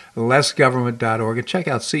lessgovernment.org, lessgovernment.org, and check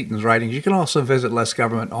out Seaton's writings. You can also visit Less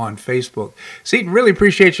Government on Facebook. Seaton, really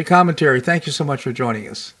appreciate your commentary. Thank you so much for joining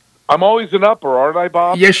us. I'm always an upper, aren't I,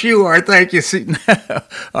 Bob? Yes, you are. Thank you, Seaton.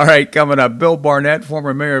 All right, coming up, Bill Barnett,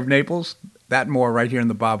 former mayor of Naples. That and more right here in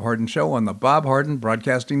The Bob Harden Show on the Bob Harden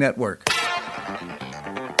Broadcasting Network.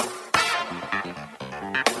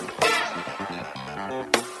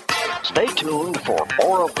 Stay tuned for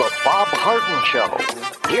more of The Bob Harden Show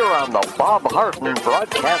here on the Bob Harden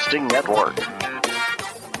Broadcasting Network.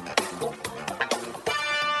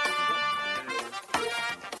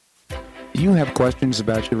 Do you have questions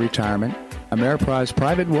about your retirement? Ameriprise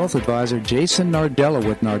Private Wealth Advisor Jason Nardella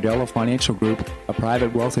with Nardella Financial Group, a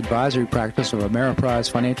private wealth advisory practice of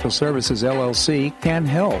Ameriprise Financial Services, LLC, can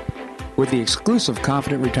help. With the exclusive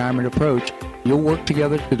Confident Retirement approach, you'll work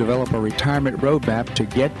together to develop a retirement roadmap to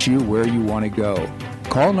get you where you want to go.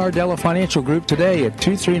 Call Nardella Financial Group today at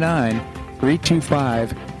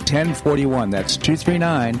 239-325-1041. That's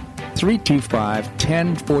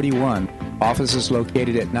 239-325-1041. Office is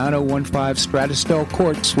located at 9015 Stratosdale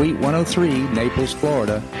Court, Suite 103, Naples,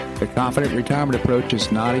 Florida. The Confident Retirement approach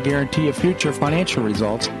is not a guarantee of future financial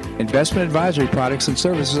results. Investment advisory products and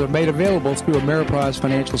services are made available through Ameriprise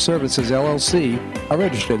Financial Services, LLC, a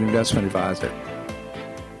registered investment advisor.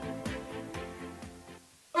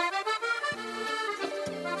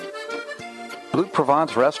 Blue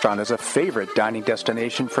Provence Restaurant is a favorite dining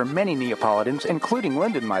destination for many Neapolitans, including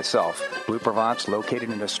Linda and myself. Blue Provence, located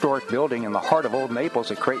in a historic building in the heart of Old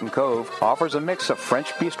Naples at Creighton Cove, offers a mix of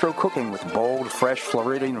French bistro cooking with bold, fresh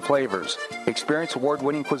Floridian flavors. Experience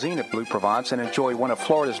award-winning cuisine at Blue Provence and enjoy one of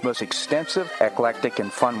Florida's most extensive, eclectic, and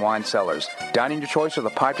fun wine cellars. Dining your choice of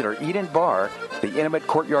the popular Eden Bar, the intimate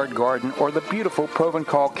Courtyard Garden, or the beautiful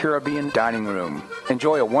Provencal Caribbean Dining Room.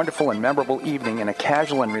 Enjoy a wonderful and memorable evening in a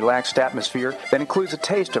casual and relaxed atmosphere that includes a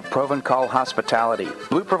taste of Provençal hospitality.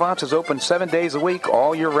 Blue Provence is open 7 days a week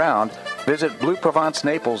all year round. Visit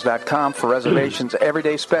BlueProvenceNaples.com for reservations,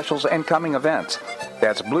 everyday specials, and coming events.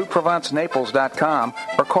 That's BlueProvenceNaples.com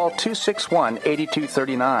or call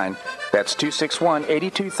 261-8239. That's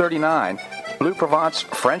 261-8239. Blue Provence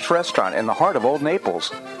French Restaurant in the heart of Old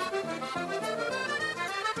Naples.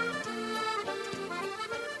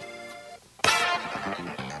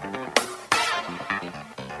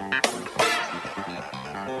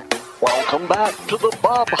 Welcome back to the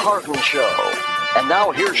Bob Harden Show. And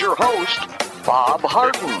now here's your host, Bob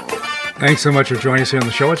Harden. Thanks so much for joining us here on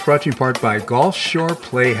the show. It's brought to you in part by Gulf Shore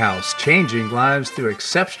Playhouse, changing lives through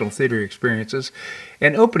exceptional theater experiences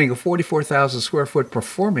and opening a 44,000 square foot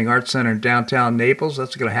performing arts center in downtown Naples.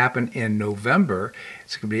 That's going to happen in November.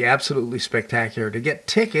 It's going to be absolutely spectacular. To get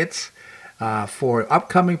tickets for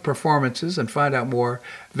upcoming performances and find out more,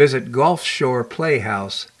 visit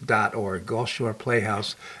gulfshoreplayhouse.org,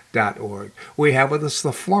 gulfshoreplayhouse.org. We have with us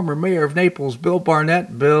the former mayor of Naples, Bill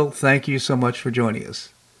Barnett. Bill, thank you so much for joining us.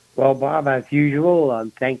 Well, Bob, as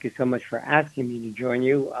usual, thank you so much for asking me to join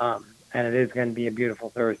you. And it is going to be a beautiful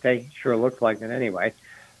Thursday. Sure looks like it anyway.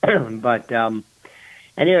 But anyway,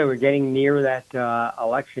 we're getting near that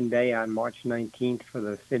election day on March 19th for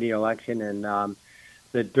the city election, and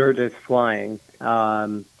the dirt is flying.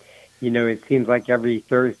 It seems like every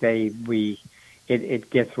Thursday it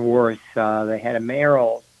gets worse. They had a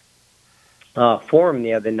mayoral forum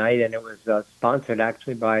the other night, and it was sponsored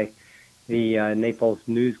actually by the Naples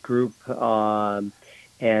News Group and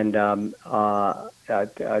two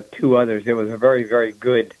others. It was a very, very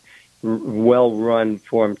good, well-run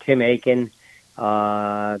forum. Tim Aiken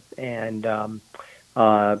and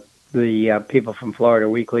the people from Florida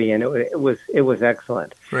Weekly, and it was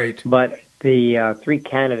excellent. Great. But the three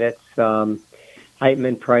candidates,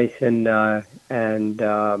 Heitman, Price, and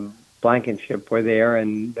Blankenship, were there,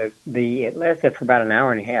 and it lasted for about an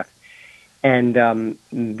hour and a half. And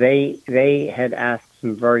they had asked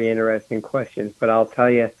some very interesting questions, but I'll tell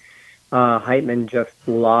you, Heitman just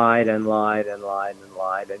lied and lied and lied and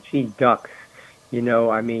lied, and she ducks. You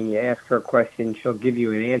ask her a question, she'll give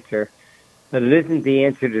you an answer, but it isn't the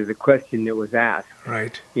answer to the question that was asked.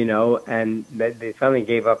 Right. And they finally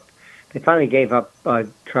gave up. They finally gave up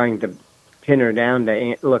trying to pin her down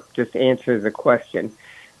to just answer the question.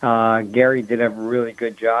 Gary did a really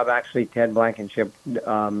good job. Actually, Ted Blankenship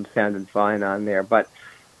sounded fine on there. But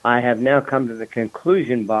I have now come to the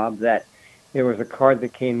conclusion, Bob, that there was a card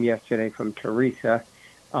that came yesterday from Teresa,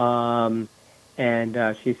 and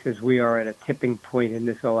she says, we are at a tipping point in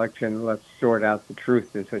this election. Let's sort out the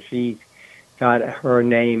truth. And so she's got her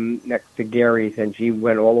name next to Gary's, and she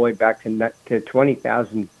went all the way back to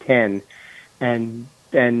 2010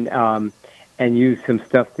 and used some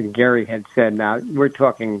stuff that Gary had said. Now, we're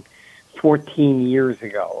talking 14 years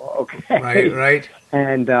ago, okay? Right.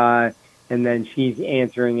 And then she's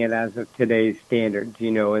answering it as of today's standards,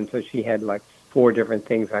 and so she had like 4 different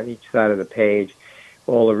things on each side of the page,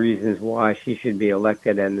 all the reasons why she should be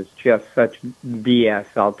elected, and it's just such BS,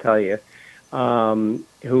 I'll tell you.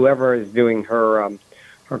 Whoever is doing her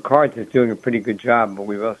cards is doing a pretty good job, but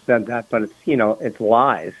we both said that, but it's, it's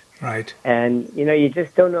lies. Right. And, you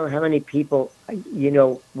just don't know how many people,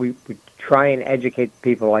 we try and educate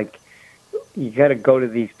people. Like, you got to go to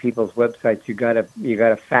these people's websites. You got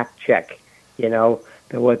to fact check, that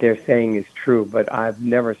what they're saying is true. But I've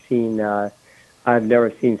never seen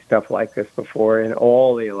stuff like this before in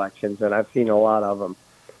all the elections, and I've seen a lot of them.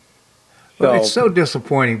 Well, it's so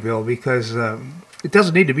disappointing, Bill, because it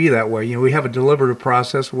doesn't need to be that way. We have a deliberative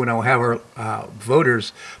process. We want to have our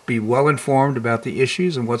voters be well informed about the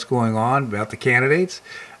issues and what's going on, about the candidates.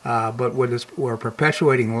 But we're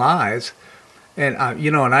perpetuating lies. And,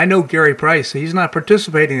 and I know Gary Price, he's not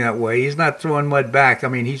participating that way. He's not throwing mud back. I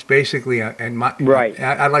mean, he's basically, right.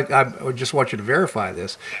 I just want you to verify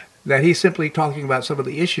this, that he's simply talking about some of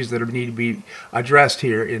the issues that need to be addressed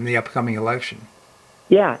here in the upcoming election.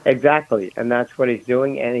 Yeah, exactly. And that's what he's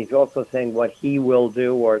doing. And he's also saying what he will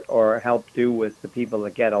do or help do with the people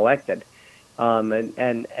that get elected. And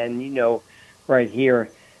right here,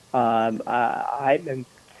 I've been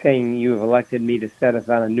saying you have elected me to set us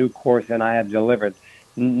on a new course, and I have delivered.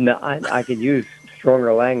 No, I could use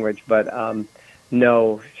stronger language, but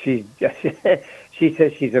no, she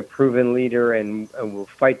says she's a proven leader and will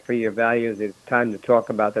fight for your values. It's time to talk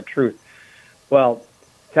about the truth. Well,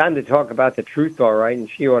 time to talk about the truth, all right, and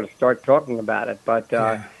she ought to start talking about it. But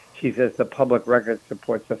she says the public record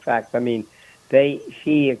supports the facts. I mean,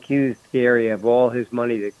 she accused Gary of all his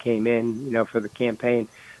money that came in, for the campaign,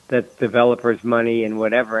 that's developers' money and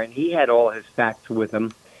whatever, and he had all his facts with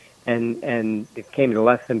him, and it came to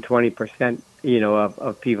less than 20%,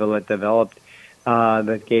 of people that developed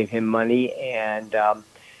that gave him money, and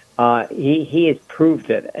he has proved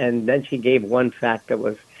it. And then she gave one fact that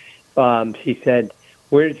was, she said,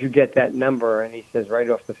 "Where did you get that number?" And he says, "Right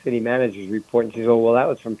off the city manager's report." And she says, "Oh, well, that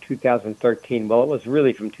was from 2013. Well, it was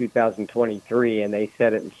really from 2023, and they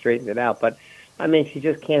said it and straightened it out." But I mean, she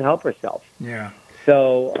just can't help herself. Yeah.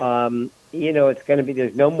 So, it's going to be,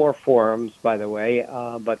 there's no more forums, by the way,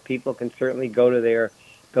 but people can certainly go to the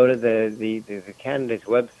candidates'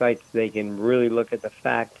 websites. They can really look at the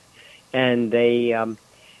facts, and they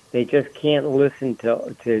just can't listen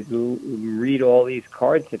to read all these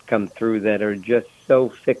cards that come through that are just so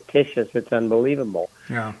fictitious. It's unbelievable.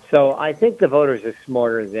 Yeah. So I think the voters are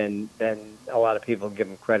smarter than a lot of people give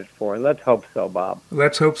them credit for, and let's hope so, Bob.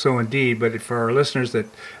 Let's hope so indeed. But for our listeners that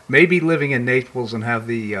may be living in Naples and have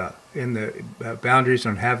the boundaries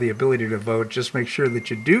and have the ability to vote, just make sure that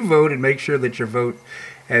you do vote and make sure that your vote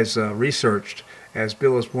has researched, as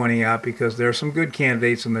Bill is pointing out, because there are some good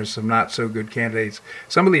candidates and there's some not so good candidates.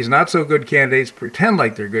 Some of these not so good candidates pretend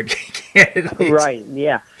like they're good candidates. Right?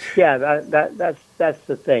 Yeah. That's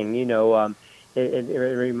the thing. It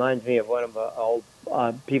reminds me of one of the old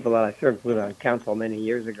people that I served with on council many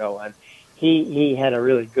years ago, and he had a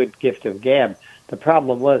really good gift of gab. The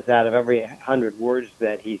problem was, out of every 100 words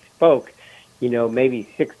that he spoke, maybe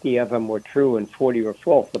 60 of them were true and 40 were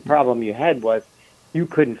false. The problem you had was you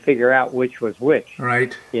couldn't figure out which was which.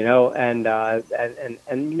 Right. And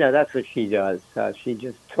that's what she does. She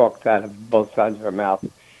just talks out of both sides of her mouth,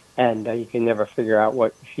 and you can never figure out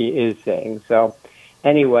what she is saying. So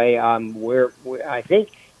anyway, I think,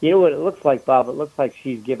 what it looks like, Bob? It looks like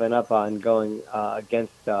she's given up on going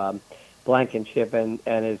against Blankenship and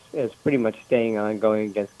is pretty much staying on going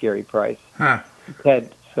against Gary Price. Huh.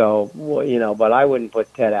 Ted. So, but I wouldn't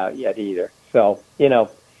put Ted out yet either. So, going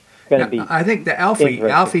to be. I think the Alfie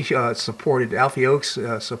Oakes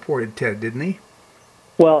supported Ted, didn't he?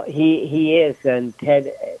 Well, he is, and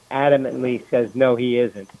Ted adamantly says no, he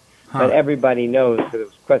isn't. Huh. But everybody knows,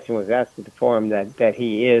 because the question was asked at the forum, that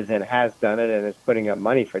he is and has done it and is putting up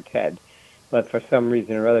money for Ted. But for some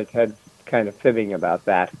reason or other, Ted's kind of fibbing about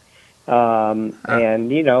that. And,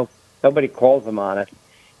 nobody calls him on it.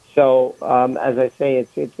 So, as I say,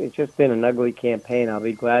 it's just been an ugly campaign. I'll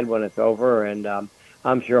be glad when it's over, and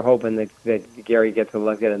I'm sure hoping that Gary gets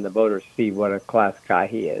elected and the voters see what a class guy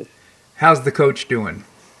he is. How's the coach doing?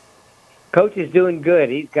 Coach is doing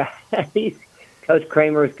good. Coach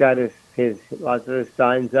Kramer's got his lots of his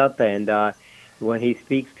signs up, and when he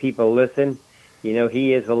speaks, people listen.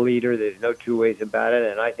 He is a leader. There's no two ways about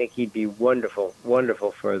it, and I think he'd be wonderful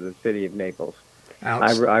for the city of Naples.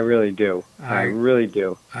 I really do. I really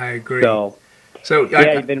do. I agree. So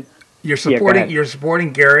you're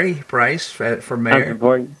supporting Gary Price for mayor. I'm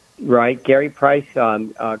supporting, right? Gary Price,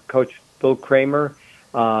 Coach Bill Kramer,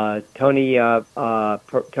 Tony Perez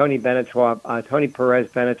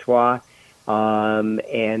Benetois,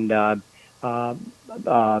 and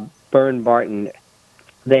Bern Barton.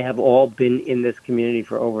 They have all been in this community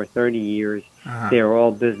for over 30 years. Uh-huh. They're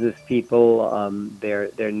all business people.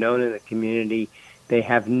 They're known in the community. They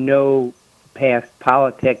have no past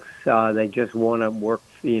politics. They just want to work.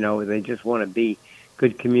 They just want to be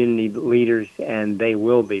good community leaders, and they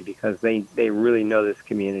will be, because they really know this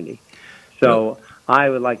community. So I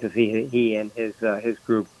would like to see he and his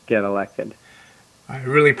group get elected. I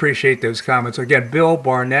really appreciate those comments. Again, Bill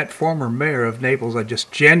Barnett, former mayor of Naples. I just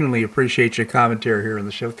genuinely appreciate your commentary here on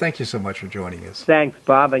the show. Thank you so much for joining us. Thanks,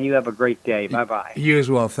 Bob, and you have a great day. Bye-bye. You as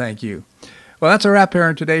well. Thank you. Well, that's a wrap here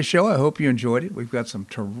on today's show. I hope you enjoyed it. We've got some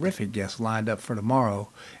terrific guests lined up for tomorrow,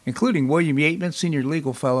 including William Yateman, Senior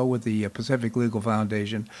Legal Fellow with the Pacific Legal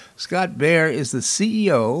Foundation. Scott Baer is the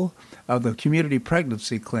CEO of the Community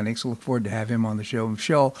Pregnancy Clinics. Look forward to have him on the show.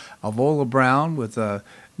 Michelle Avola Brown with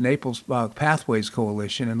Naples Pathways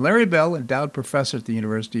Coalition. And Larry Bell, endowed professor at the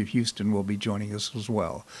University of Houston, will be joining us as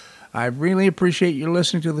well. I really appreciate you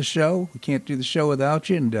listening to the show. We can't do the show without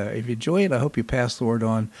you. And if you enjoy it, I hope you pass the word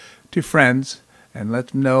on to friends and let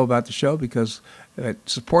them know about the show, because it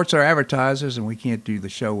supports our advertisers and we can't do the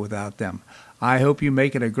show without them. I hope you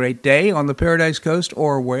make it a great day on the Paradise Coast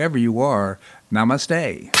or wherever you are.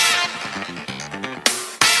 Namaste.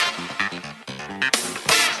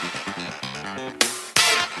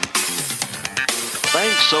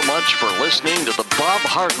 Thanks so much for listening to The Bob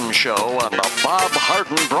Harden Show on the Bob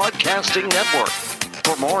Harden Broadcasting Network.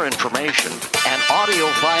 For more information and audio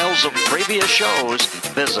files of previous shows,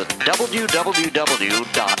 visit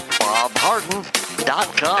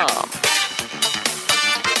www.bobharden.com.